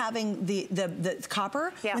 without having the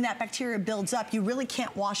copper, when that bacteria builds up, you really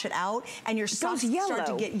can't wash it out, and your socks start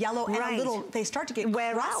to get yellow and they start to get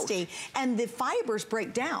crusty, and the fibers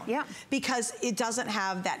break down because it doesn't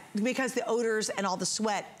have that, because the odors and all the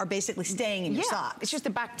sweat are basically staying in your socks. It's just the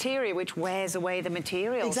bacteria which wears away the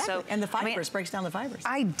material. Exactly, so, and the fibers, breaks down the fibers.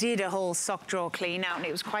 I did a whole sock drawer clean out, and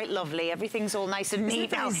it was quite lovely. Everything's all nice and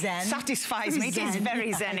neat now. Zen? Satisfies me. It is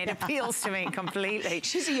very zen. It appeals to me completely.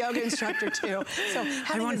 She's a yoga instructor too. So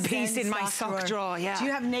I want peace in my sock drawer. Do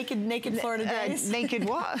you have naked Florida days? Naked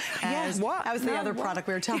what? What? That was the other product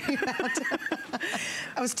we were talking about.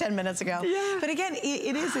 That was 10 minutes ago. But again,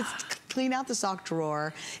 it's clean out the sock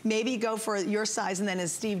drawer. Maybe go for your size, and then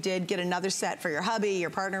as Steve did, get another set for your hubby, your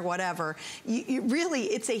partner, whatever. You really,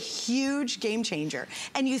 it's a huge game changer.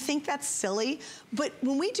 And you think that's silly, but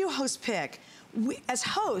when we do Host Pick, as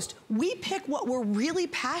host, we pick what we're really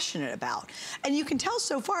passionate about. And you can tell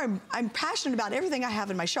so far, I'm passionate about everything I have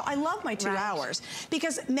in my show. I love my 2 hours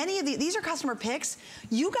because many of these are customer picks.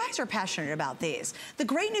 You guys are passionate about these. The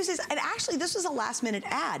great news is, and actually this was a last minute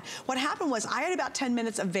ad. What happened was I had about 10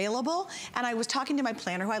 minutes available, and I was talking to my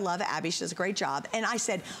planner, who I love, Abby. She does a great job. And I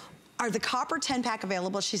said, Are the copper 10-pack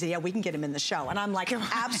available? She said, yeah, we can get them in the show. And I'm like,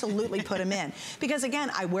 absolutely put them in. Because again,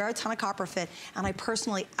 I wear a ton of copper fit, and I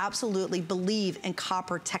personally absolutely believe in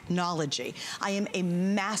copper technology. I am a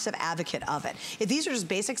massive advocate of it. If these are just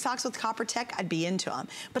basic socks with copper tech, I'd be into them.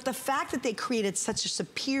 But the fact that they created such a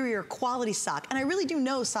superior quality sock, and I really do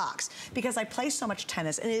know socks because I play so much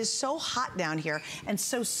tennis, and it is so hot down here and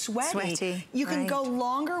so sweaty. You can go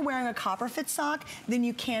longer wearing a copper fit sock than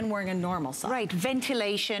you can wearing a normal sock. Right,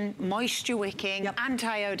 ventilation, moisture wicking,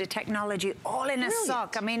 anti-odor technology, all in a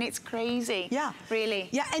sock. I mean, it's crazy. Yeah. Really.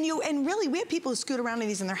 Yeah, and really, we have people who scoot around in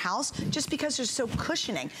these in their house just because they're so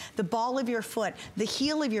cushioning. The ball of your foot, the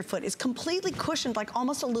heel of your foot is completely cushioned like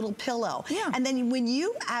almost a little pillow. Yeah. And then when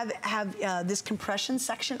you have this compression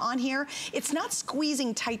section on here, it's not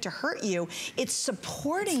squeezing tight to hurt you, it's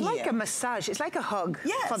supporting you. It's like a massage, it's like a hug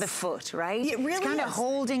for the foot, right? It really is. It's kind of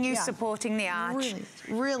holding you, supporting the arch.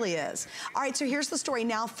 Really is. All right, so here's the story.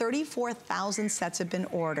 Now 34,000 sets have been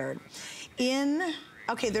ordered.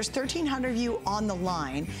 Okay, there's 1,300 of you on the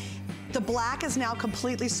line. The black is now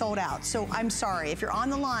completely sold out. So I'm sorry, if you're on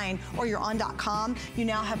the line or you're on .com, you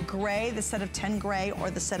now have gray, the set of 10 gray,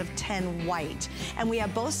 or the set of 10 white. And we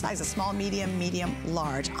have both sizes, small, medium,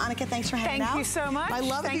 large. Annika, thanks for hanging out. Thank you so much. I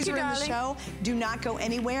love that these are in the show. Do not go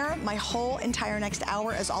anywhere. My whole entire next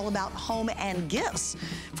hour is all about home and gifts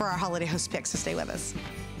for our holiday host picks, so stay with us.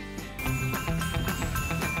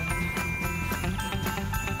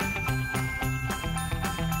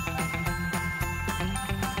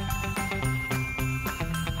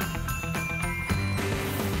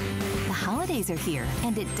 Holidays are here,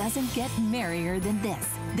 and it doesn't get merrier than this.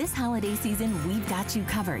 This holiday season, we've got you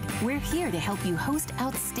covered. We're here to help you host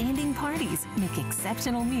outstanding parties, make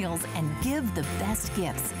exceptional meals, and give the best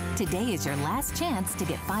gifts. Today is your last chance to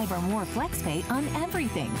get 5 or more FlexPay on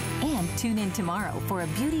everything. And tune in tomorrow for a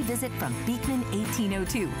beauty visit from Beekman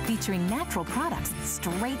 1802, featuring natural products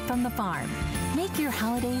straight from the farm. Make your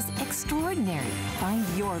holidays extraordinary. Find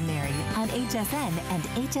your Mary on HSN and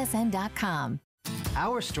hsn.com.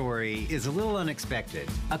 Our story is a little unexpected.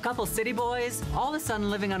 A couple city boys, all of a sudden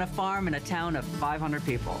living on a farm in a town of 500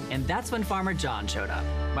 people. And that's when Farmer John showed up.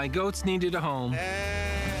 My goats needed a home.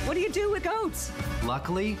 What do you do with goats?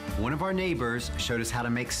 Luckily, one of our neighbors showed us how to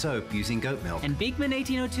make soap using goat milk. And Beekman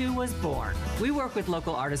 1802 was born. We work with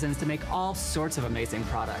local artisans to make all sorts of amazing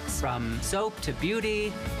products. From soap to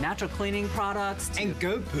beauty, natural cleaning products to... and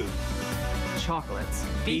goat poop. Chocolates.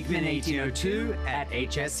 Beekman 1802 at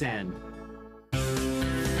HSN.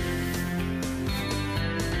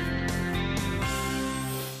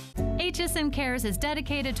 HSN Cares is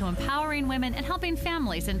dedicated to empowering women and helping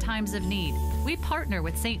families in times of need. We partner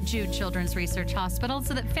with St. Jude Children's Research Hospital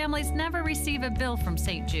so that families never receive a bill from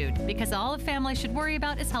St. Jude, because all a family should worry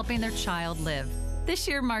about is helping their child live. This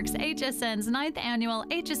year marks HSN's 9th annual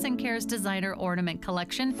HSN Cares Designer Ornament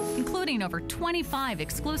Collection, including over 25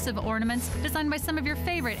 exclusive ornaments designed by some of your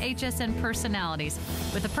favorite HSN personalities.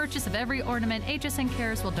 With the purchase of every ornament, HSN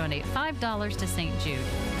Cares will donate $5 to St. Jude.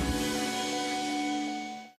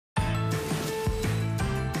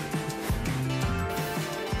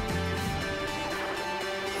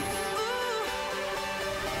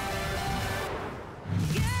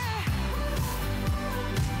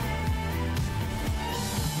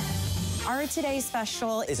 Our today's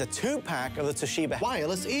special is a 2-pack of the Toshiba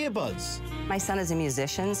wireless earbuds. My son is a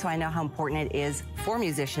musician, so I know how important it is for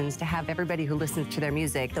musicians to have everybody who listens to their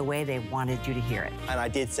music the way they wanted you to hear it. And I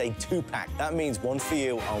did say 2-pack. That means one for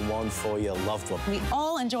you and one for your loved one. We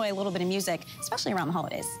all enjoy a little bit of music, especially around the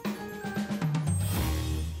holidays.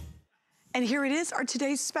 And here it is, our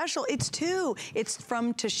today's special. It's 2. It's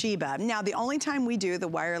from Toshiba. Now, the only time we do the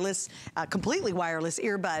wireless, completely wireless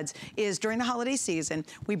earbuds is during the holiday season.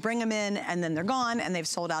 We bring them in, and then they're gone, and they've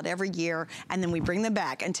sold out every year, and then we bring them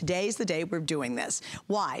back. And today's the day we're doing this.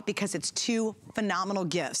 Why? Because it's 2 phenomenal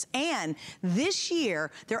gifts. And this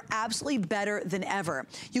year, they're absolutely better than ever.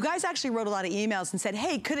 You guys actually wrote a lot of emails and said,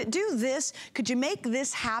 hey, could it do this? Could you make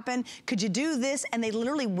this happen? Could you do this? And they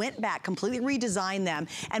literally went back, completely redesigned them,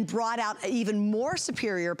 and brought out an even more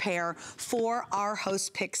superior pair for our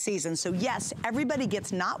host pick season. So yes, everybody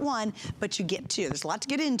gets not 1, but you get 2. There's a lot to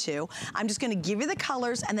get into. I'm just gonna give you the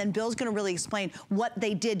colors, and then Bill's gonna really explain what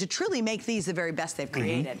they did to truly make these the very best they've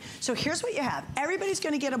created. So here's what you have. Everybody's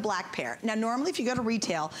gonna get a black pair. Now, normally if you go to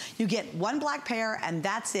retail, you get 1 black pair and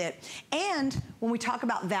that's it. And When we talk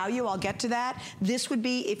about value, I'll get to that. This would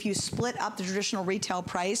be, if you split up the traditional retail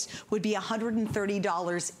price, would be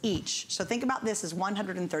 $130 each. So think about this as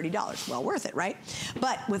 $130. Well worth it, right?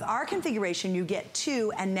 But with our configuration, you get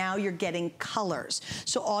two, and now you're getting colors.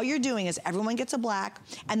 So all you're doing is everyone gets a black,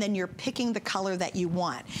 and then you're picking the color that you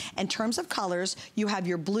want. In terms of colors, you have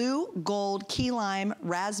your blue, gold, key lime,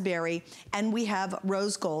 raspberry, and we have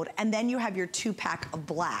rose gold, and then you have your 2-pack of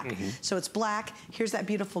black. So it's black, here's that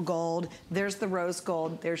beautiful gold, there's the rose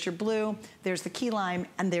gold, there's your blue, there's the key lime,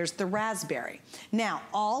 and there's the raspberry. Now,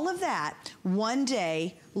 all of that, one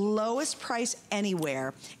day, lowest price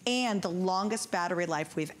anywhere, and the longest battery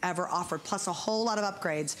life we've ever offered, plus a whole lot of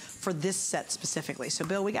upgrades for this set specifically. So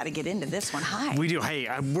Bill, we got to get into this one. Hi. We do. Hey,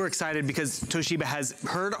 we're excited because Toshiba has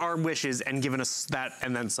heard our wishes and given us that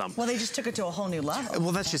and then some. Well, they just took it to a whole new level.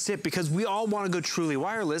 Well, that's just it, because we all want to go truly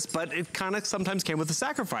wireless, but it kind of sometimes came with a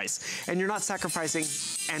sacrifice. And you're not sacrificing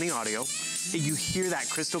any audio. You hear that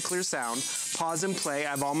crystal clear sound. Pause and play.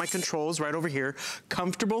 I have all my controls right over here.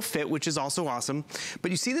 Comfortable fit, which is also awesome.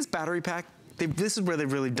 But you see this battery pack? This is where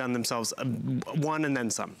they've really done themselves one and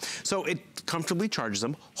then some. So it comfortably charges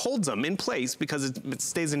them, holds them in place because it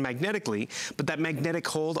stays in magnetically, but that magnetic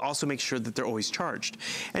hold also makes sure that they're always charged.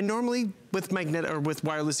 And normally with with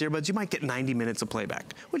wireless earbuds, you might get 90 minutes of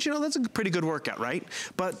playback, which, you know, that's a pretty good workout, right?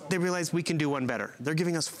 But they realize we can do one better. They're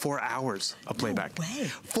giving us 4 hours of playback. No way.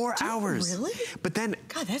 4 hours. Really? But then,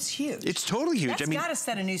 God, that's huge. It's totally huge. That's got to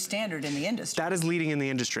set a new standard in the industry. That is leading in the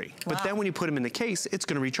industry. Wow. But then when you put them in the case, it's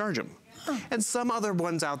going to recharge them. And some other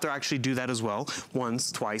ones out there actually do that as well.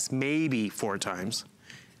 Once, twice, maybe 4 times.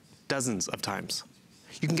 Dozens of times.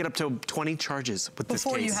 You can get up to 20 charges with this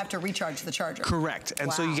case. Before you have to recharge the charger. Correct.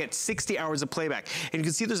 And so you get 60 hours of playback. And you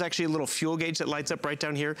can see there's actually a little fuel gauge that lights up right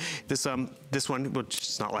down here. This one, which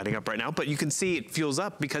is not lighting up right now, but you can see it fuels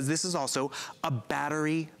up because this is also a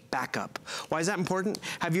battery backup. Why is that important?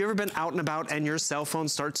 Have you ever been out and about and your cell phone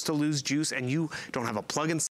starts to lose juice and you don't have a plug-in